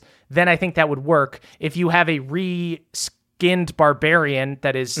implies, then I think that would work. If you have a re-skinned barbarian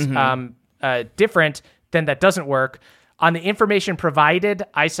that is different, then that doesn't work. On the information provided,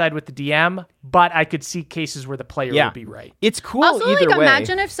 I side with the DM, but I could see cases where the player would be right. It's cool also, either like, way.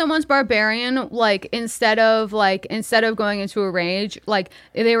 Imagine if someone's barbarian, like instead of going into a rage, like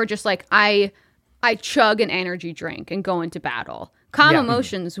they were just like, I chug an energy drink and go into battle. Calm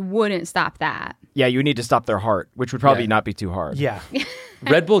emotions wouldn't stop that. Yeah, you need to stop their heart, which would probably not be too hard. Yeah.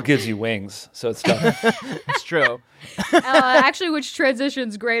 Red Bull gives you wings, so it's tough. It's true. Actually, which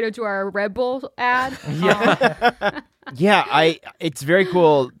transitions great into our Red Bull ad. Yeah, it's very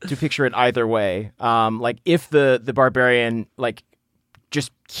cool to picture it either way. Like if the barbarian like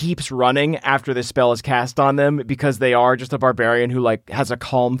just keeps running after this spell is cast on them because they are just a barbarian who like has a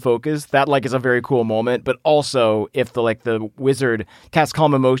calm focus, that like is a very cool moment. But also if the wizard casts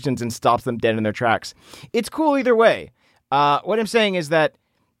calm emotions and stops them dead in their tracks, it's cool either way. What I'm saying is that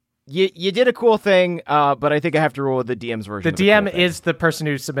you did a cool thing, but I think I have to roll with the DM's version. The DM is the person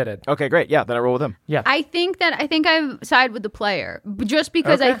who submitted. Okay, great. Yeah, then I roll with him. Yeah. I think I side with the player just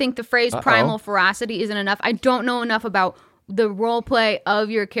because I think the phrase primal ferocity isn't enough. I don't know enough about the role play of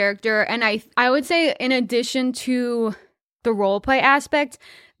your character, and I would say in addition to the role play aspect,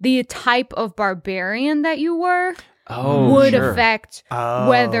 the type of barbarian that you were. would sure. affect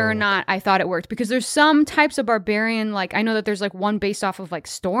whether or not I thought it worked. Because there's some types of barbarian, like I know that there's like one based off of like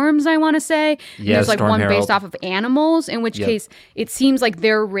storms, I want to say. And Yeah, there's like Storm one Herald. based off of animals, in which Yep. case it seems like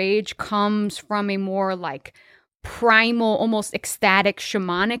their rage comes from a more like primal, almost ecstatic,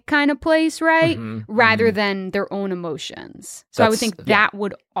 shamanic kind of place, right? Rather than their own emotions. So I would think that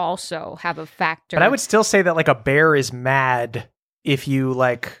would also have a factor. But I would still say that like a bear is mad if you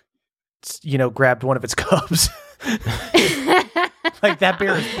like, grabbed one of its cubs. Like that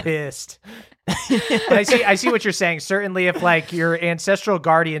bear is pissed. But I see what you're saying. Certainly if like your ancestral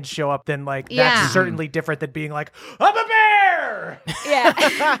guardians show up, then like that's certainly different than being like, I'm a bear.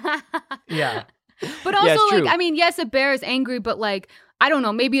 Yeah. Yeah. But also, it's true. like, I mean, yes, a bear is angry, but like, I don't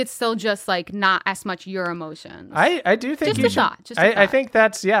know, maybe it's still just like not as much your emotions. I do think Just you a should. thought. Just a I thought.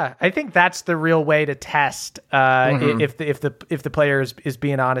 think that's the real way to test if the player is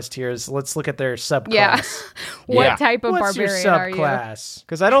being honest here. Is let's look at their subclass. Yeah. What Yeah. type of What's your barbarian are you? subclass?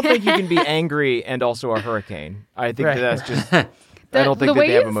 Because I don't think you can be angry and also a hurricane. I think Right. that's just. I don't think the that way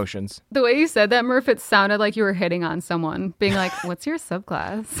they have you- emotions. The way you said that, Murph, it sounded like you were hitting on someone, being like, "What's your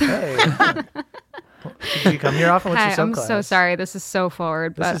subclass?" Hey. Did you come here often? What's Hi, your I'm subclass? so sorry. This is so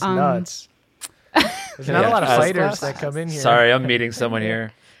forward, This but is nuts. There's not a lot of fighters that come in here. Sorry, I'm meeting someone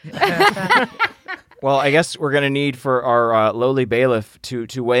here. Well, I guess we're going to need for our lowly bailiff to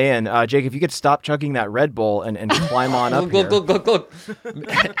weigh in. Jake, if you could stop chugging that Red Bull and climb on up here. Look.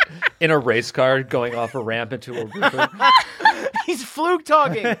 In a race car going off a ramp into a river. He's fluke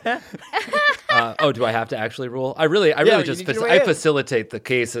talking. Do I have to actually rule? I you really need just to weigh in. facilitate the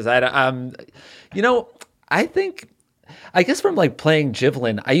cases. I guess from like playing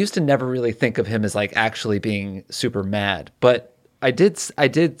Jivlin, I used to never really think of him as like actually being super mad, but I did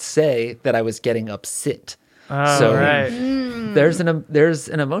say that I was getting upset. Oh, So right. there's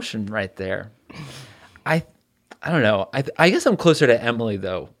an emotion right there. I don't know. I guess I'm closer to Emily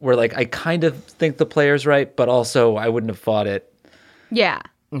though, where like I kind of think the player's right, but also I wouldn't have fought it. yeah.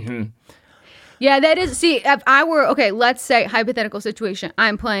 Yeah, that is. See, if I were let's say hypothetical situation.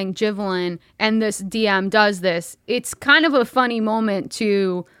 I'm playing Jivlin, and this DM does this. It's kind of a funny moment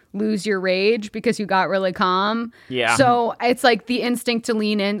to lose your rage because you got really calm. Yeah. So it's like the instinct to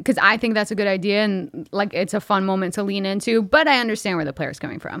lean in, because I think that's a good idea, and like it's a fun moment to lean into. But I understand where the player's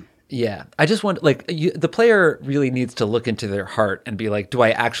coming from. Yeah, I just want the player really needs to look into their heart and be like, do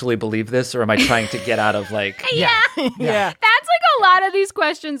I actually believe this, or am I trying to get out of like? Yeah. Yeah. That's like a lot of these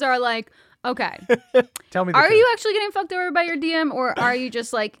questions are like, okay, Tell me the are truth. you actually getting fucked over by your DM, or are you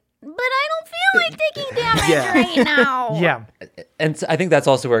just like, but I don't feel like taking damage right now? Yeah. And so I think that's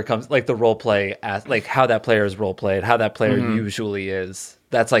also where it comes, like the role play, as like how that player is role played, how that player usually is.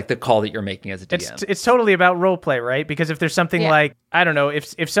 That's like the call that you're making as a DM. It's totally about role play, right? Because if there's something like, I don't know,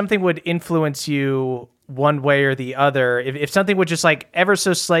 if something would influence you one way or the other, if something would just like ever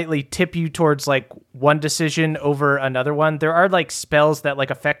so slightly tip you towards like one decision over another one, there are like spells that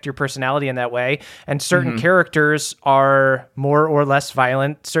like affect your personality in that way. And certain characters are more or less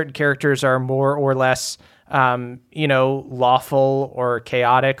violent. Certain characters are more or less lawful or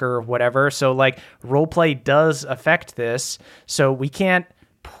chaotic or whatever. So like roleplay does affect this. So we can't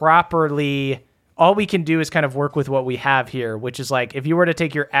properly, all we can do is kind of work with what we have here, which is like, if you were to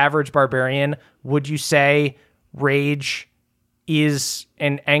take your average barbarian, would you say rage is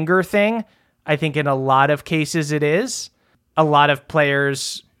an anger thing? I think in a lot of cases it is. A lot of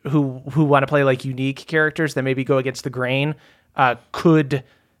players who want to play like unique characters that maybe go against the grain could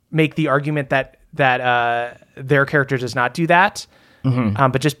make the argument that their character does not do that.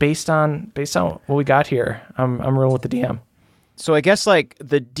 But just based on what we got here, I'm rolling with the DM. So I guess like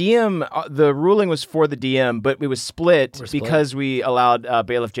the DM, the ruling was for the DM, but it was split because we allowed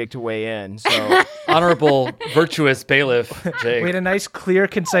Bailiff Jake to weigh in. So Honorable, virtuous bailiff, Jake. We had a nice, clear,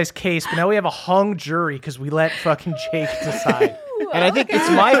 concise case, but now we have a hung jury because we let fucking Jake decide. and I think it's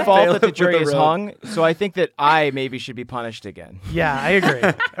my fault that the with jury the is robe. hung. So I think that I maybe should be punished again. Yeah, I agree.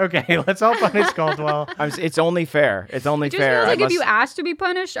 Okay, let's all punish Caldwell. It's only fair. It's only It just fair. feels like I if you must- asked to be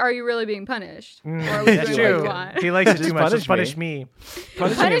punished, are you really being punished? Or are we That's doing what true. you want? He likes it Just too much. Let's punish punish me.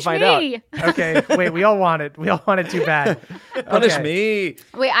 punish me and Punish find out. me. Okay, wait, we all want it. We all want it too bad. Punish Okay. me.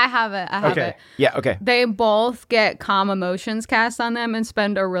 Wait, I have it. I have Okay. it. Yeah. Okay. They both get calm emotions cast on them and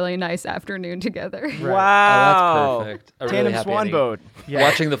spend a really nice afternoon together. Wow. Oh, that's perfect. A really Tandem happy swan ending. boat.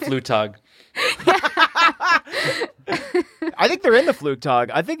 Watching the flute tug. I think they're in the fluke tog.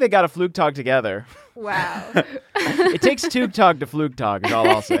 I think they got a fluke tog together. Wow. It takes tube tog to fluke tog, is all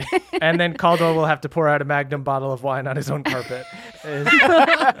I'll say. And then Caldwell will have to pour out a Magnum bottle of wine on his own carpet. Is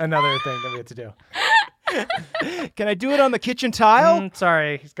another thing that we have to do. Can I do it on the kitchen tile?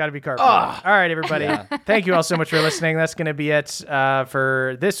 Sorry, it's got to be carpet. All right, everybody. Thank you all so much for listening. That's going to be it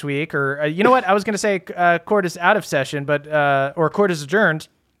for this week. Or you know what? I was going to say court is out of session, but or court is adjourned,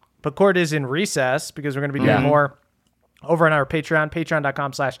 but court is in recess because we're going to be doing more over on our Patreon,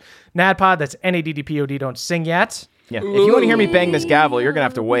 patreon.com/NADPOD. That's NADDPOD. Don't sing yet. Yeah. If you want to hear me bang this gavel, you're going to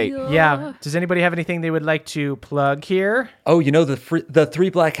have to wait. Yeah. Does anybody have anything they would like to plug here? Oh, you know, the Three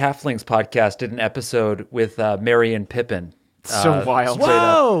Black Halflings podcast did an episode with Merry and Pippin. So wild.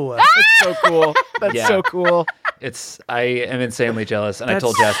 Whoa. That's so cool. That's so cool. I am insanely jealous, and I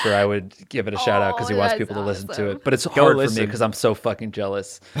told Jasper I would give it a shout out because he wants people to listen to it. But it's hard for me because I'm so fucking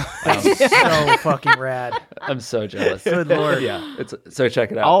jealous. So fucking rad. I'm so jealous. Good Lord. Yeah. So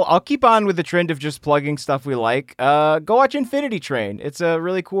check it out. I'll keep on with the trend of just plugging stuff we like. Go watch Infinity Train. It's a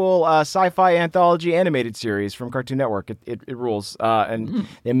really cool sci-fi anthology animated series from Cartoon Network. It rules. And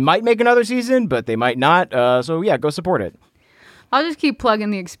they might make another season, but they might not. So yeah, go support it. I'll just keep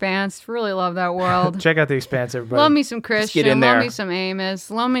plugging The Expanse. Really love that world. Check out The Expanse, everybody. Love me some Christian. get in there. Love me some Amos.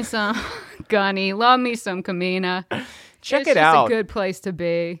 Love me some Gunny. Love me some Kamina. Check It's it just out. a good place to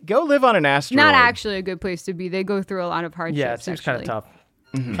be. Go live on an asteroid. Not actually a good place to be. They go through a lot of hardships. Yeah, it seems kind of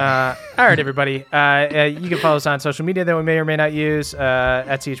actually. tough. All right, everybody. You can follow us on social media that we may or may not use.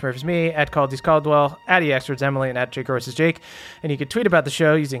 At CH Murphy's me, at Caldy's Caldwell, at EXperts Emily, and at Jake Royce's Jake. And you can tweet about the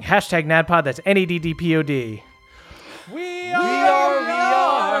show using hashtag NADPOD. That's NADDPOD. We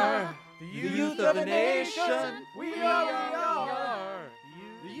are the youth of a nation. We are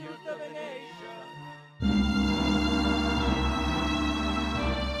the youth of a nation.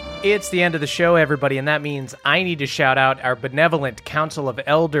 It's the end of the show, everybody, and that means I need to shout out our benevolent Council of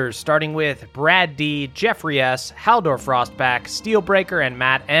Elders, starting with Brad D., Jeffrey S., Haldor Frostback, Steelbreaker, and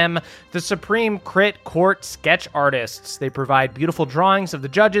Matt M., the Supreme Crit Court sketch artists. They provide beautiful drawings of the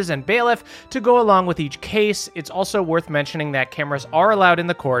judges and bailiff to go along with each case. It's also worth mentioning that cameras are allowed in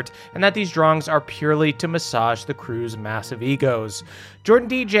the court and that these drawings are purely to massage the crew's massive egos. Jordan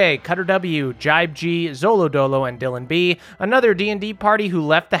DJ, Cutter W, Jibe G, Zolo Dolo, and Dylan B, another D&D party who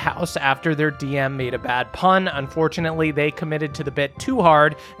left the house after their DM made a bad pun. Unfortunately, they committed to the bit too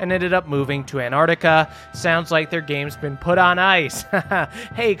hard and ended up moving to Antarctica. Sounds like their game's been put on ice.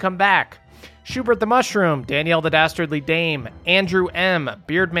 Hey, come back. Schubert the Mushroom, Danielle the Dastardly Dame, Andrew M.,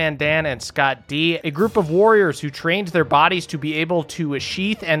 Beardman Dan, and Scott D., a group of warriors who trained their bodies to be able to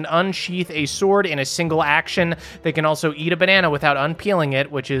sheath and unsheath a sword in a single action. They can also eat a banana without unpeeling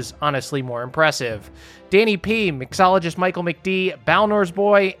it, which is honestly more impressive. Danny P., Mixologist Michael McD., Balnor's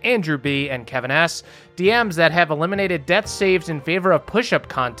Boy, Andrew B., and Kevin S., DMs that have eliminated death saves in favor of push-up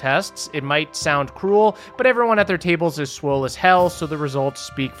contests. It might sound cruel, but everyone at their tables is swole as hell, so the results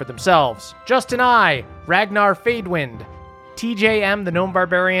speak for themselves. Justin I., Ragnar Fadewind, TJM the Gnome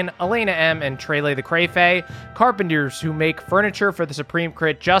Barbarian, Elena M., and Trele the Crayfay, carpenters who make furniture for the Supreme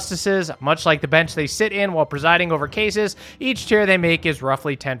Crit Justices. Much like the bench they sit in while presiding over cases, each chair they make is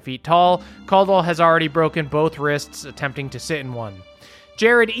roughly 10 feet tall. Caldwell has already broken both wrists attempting to sit in one.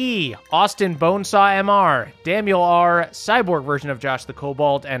 Jared E., Austin Bonesaw MR, Daniel R., cyborg version of Josh the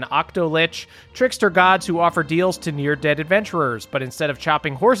Kobold, and Octolich, trickster gods who offer deals to near-dead adventurers, but instead of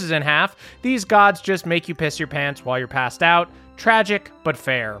chopping horses in half, these gods just make you piss your pants while you're passed out. Tragic, but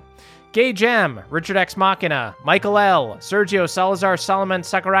fair. Gay Gem, Richard X Machina, Michael L., Sergio Salazar, Solomon,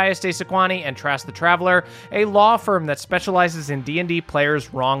 Zacharias de Sequani, and Trask the Traveler, a law firm that specializes in D&D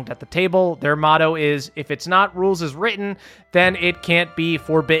players wronged at the table. Their motto is, if it's not rules as written, then it can't be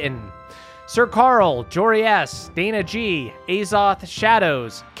forbidden. Sir Carl, Jory S., Dana G., Azoth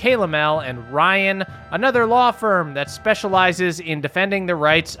Shadows, Caleb L., and Ryan, another law firm that specializes in defending the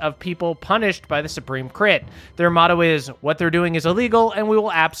rights of people punished by the Supreme Crit. Their motto is, what they're doing is illegal, and we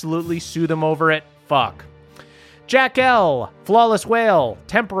will absolutely sue them over it. Fuck. Jack L., Flawless Whale,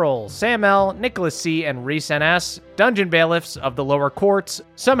 Temporal, Sam L., Nicholas C., and Reese N.S., dungeon bailiffs of the lower courts.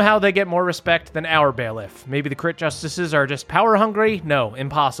 Somehow they get more respect than our bailiff. Maybe the crit justices are just power hungry? No,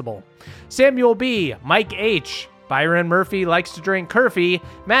 impossible. Samuel B., Mike H., Byron Murphy likes to drink Curfy,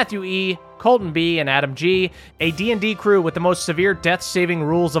 Matthew E., Colton B., and Adam G., a D&D crew with the most severe death-saving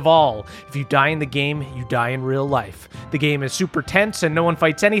rules of all. If you die in the game, you die in real life. The game is super tense and no one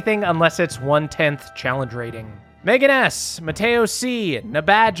fights anything unless it's 1/10 challenge rating. Megan S., Mateo C.,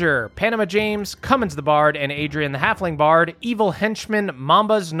 Nabadger, Panama James, Cummins the Bard, and Adrian the Halfling Bard, Evil Henchman,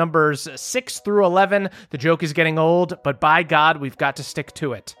 Mambas numbers 6 through 11. The joke is getting old, but by God, we've got to stick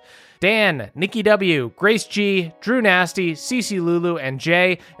to it. Dan, Nikki W, Grace G, Drew Nasty, Cece Lulu, and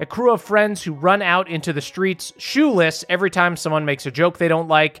Jay, a crew of friends who run out into the streets shoeless every time someone makes a joke they don't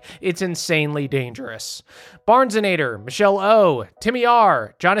like. It's insanely dangerous. Barnesonator, Michelle O, Timmy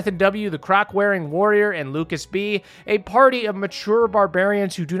R, Jonathan W, the croc-wearing warrior, and Lucas B, a party of mature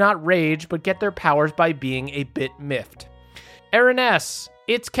barbarians who do not rage but get their powers by being a bit miffed. Aaron S,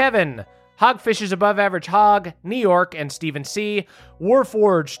 It's Kevin, Hogfish's Above Average Hog, New York, and Stephen C.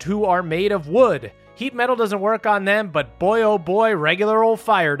 Warforged, who are made of wood. Heat metal doesn't work on them, but boy oh boy, regular old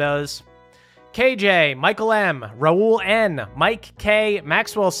fire does. KJ, Michael M, Raul N, Mike K,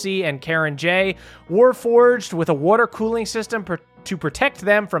 Maxwell C, and Karen J. Warforged with a water cooling system to protect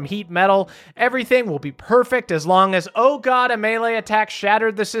them from heat metal. Everything will be perfect as long as, oh god, a melee attack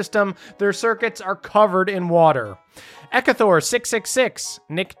shattered the system. Their circuits are covered in water. Ekathor 666,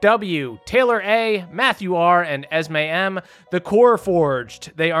 Nick W, Taylor A, Matthew R, and Esme M, the Core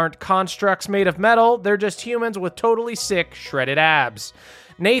Forged. They aren't constructs made of metal, they're just humans with totally sick, shredded abs.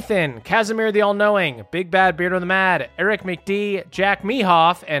 Nathan, Casimir the All-Knowing, Big Bad Beard of the Mad, Eric McD, Jack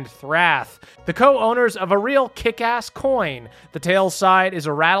Mehoff, and Thrath, the co-owners of a real kick-ass coin. The tail side is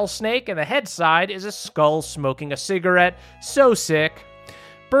a rattlesnake, and the head side is a skull smoking a cigarette. So sick.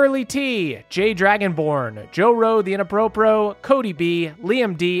 Burley T, Jay Dragonborn, Joe Rowe the Inapropro, Cody B,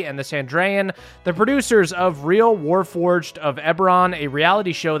 Liam D, and the Sandrayan, the producers of Real Warforged of Eberron, a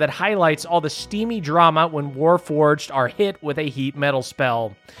reality show that highlights all the steamy drama when Warforged are hit with a heat metal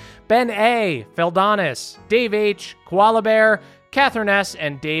spell. Ben A, Feldonis, Dave H, Koala Bear, Catherine S.,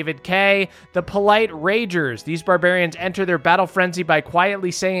 and David K., the polite ragers. These barbarians enter their battle frenzy by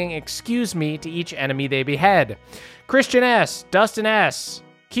quietly saying "excuse me" to each enemy they behead. Christian S., Dustin S.,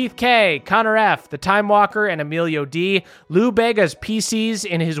 Keith K., Connor F., The Time Walker, and Emilio D. Lou Bega's PCs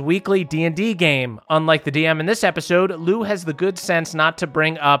in his weekly D&D game. Unlike the DM in this episode, Lou has the good sense not to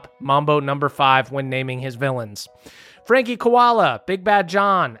bring up Mambo number 5 when naming his villains. Frankie Koala, Big Bad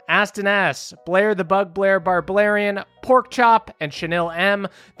John, Aston S., Blair the Bug Blair Barbarian, Pork Chop, and Chanel M.,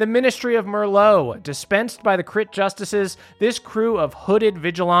 the Ministry of Merlot. Dispensed by the Crit Justices, this crew of hooded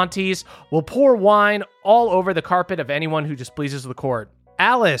vigilantes will pour wine all over the carpet of anyone who displeases the court.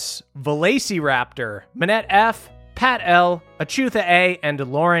 Alice, Velociraptor, Manette F., Pat L., Achutha A., and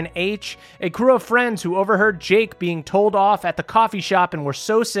Lauren H., a crew of friends who overheard Jake being told off at the coffee shop and were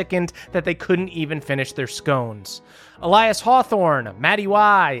so sickened that they couldn't even finish their scones. Elias Hawthorne, Maddie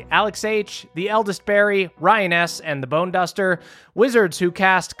Y., Alex H., The Eldest Barry, Ryan S., and The Bone Duster, wizards who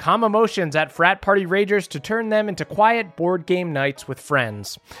cast calm emotions at frat party ragers to turn them into quiet board game nights with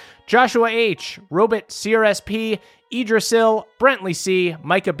friends. Joshua H., Robit CRSP, Idrisil, Brentley C.,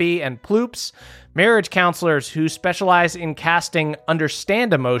 Micah B., and Ploops, marriage counselors who specialize in casting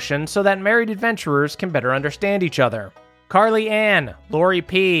understand emotion so that married adventurers can better understand each other. Carly Ann, Lori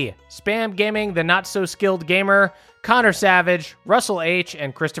P., Spam Gaming, the not-so-skilled gamer, Connor Savage, Russell H.,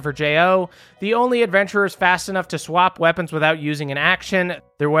 and Christopher J.O., the only adventurers fast enough to swap weapons without using an action.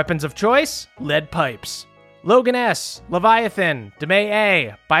 Their weapons of choice? Lead pipes. Logan S., Leviathan, DeMay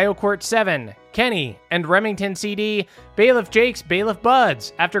A., BioCourt 7, Kenny, and Remington CD, Bailiff Jake's Bailiff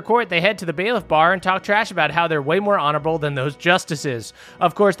Buds. After court, they head to the Bailiff Bar and talk trash about how they're way more honorable than those justices.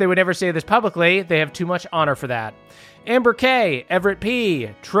 Of course, they would never say this publicly. They have too much honor for that. Amber K., Everett P.,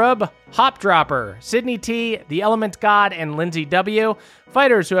 Trub, Hopdropper, Sydney T., The Element God, and Lindsay W.,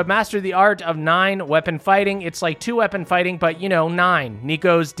 fighters who have mastered the art of 9-weapon fighting. It's like 2-weapon fighting, but 9.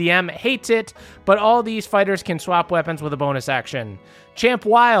 Nico's DM hates it, but all these fighters can swap weapons with a bonus action. Champ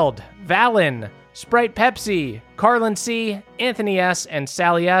Wild, Valen, Sprite Pepsi, Carlin C., Anthony S., and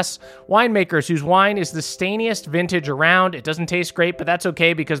Sally S., winemakers whose wine is the stainiest vintage around. It doesn't taste great, but that's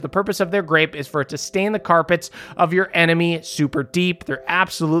okay because the purpose of their grape is for it to stain the carpets of your enemy super deep. They're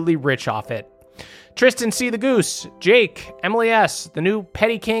absolutely rich off it. Tristan C. the Goose, Jake, Emily S., the new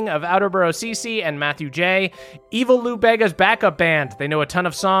Petty King of Outerborough CC, and Matthew J. Evil Lou Bega's backup band. They know a ton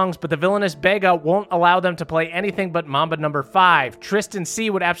of songs, but the villainous Bega won't allow them to play anything but Mamba number 5. Tristan C.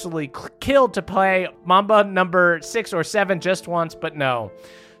 would absolutely kill to play Mamba number 6 or 7 just once, but no.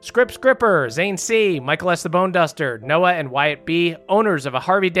 Script Scripper, Zane C., Michael S. the Bone Duster, Noah and Wyatt B., owners of a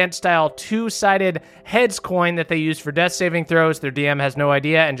Harvey Dent-style 2-sided heads coin that they use for death saving throws. Their DM has no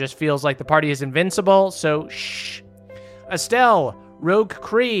idea and just feels like the party is invincible, so shh. Estelle, Rogue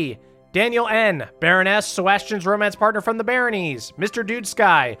Cree, Daniel N., Baroness, Sebastian's romance partner from the Baronies. Mr. Dude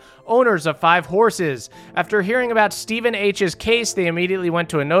Sky, owners of 5 horses. After hearing about Stephen H.'s case, they immediately went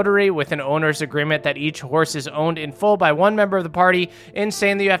to a notary with an owner's agreement that each horse is owned in full by one member of the party.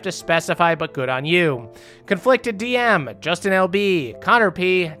 Insane that you have to specify, but good on you. Conflicted DM, Justin L.B., Connor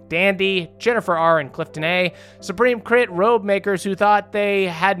P., Dandy, Jennifer R., and Clifton A. Supreme Crit robe makers who thought they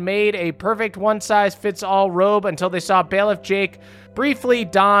had made a perfect one-size-fits-all robe until they saw Bailiff Jake briefly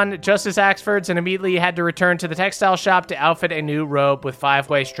don Justice Axford's and immediately had to return to the textile shop to outfit a new robe with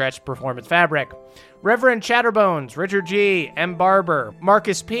 5-way stretched performance fabric. Reverend Chatterbones, Richard G., M. Barber,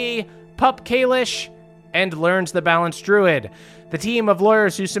 Marcus P., Pup Kalish, and Learns the Balanced Druid. The team of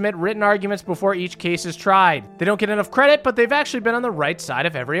lawyers who submit written arguments before each case is tried. They don't get enough credit, but they've actually been on the right side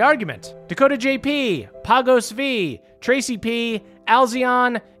of every argument. Dakota JP, Pagos V, Tracy P.,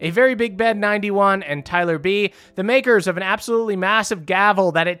 Alzion, A Very Big Bed 91, and Tyler B., the makers of an absolutely massive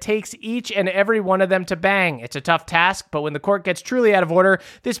gavel that it takes each and every one of them to bang. It's a tough task, but when the court gets truly out of order,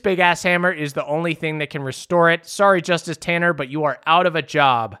 this big-ass hammer is the only thing that can restore it. Sorry, Justice Tanner, but you are out of a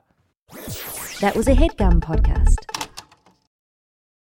job. That was a HeadGum podcast.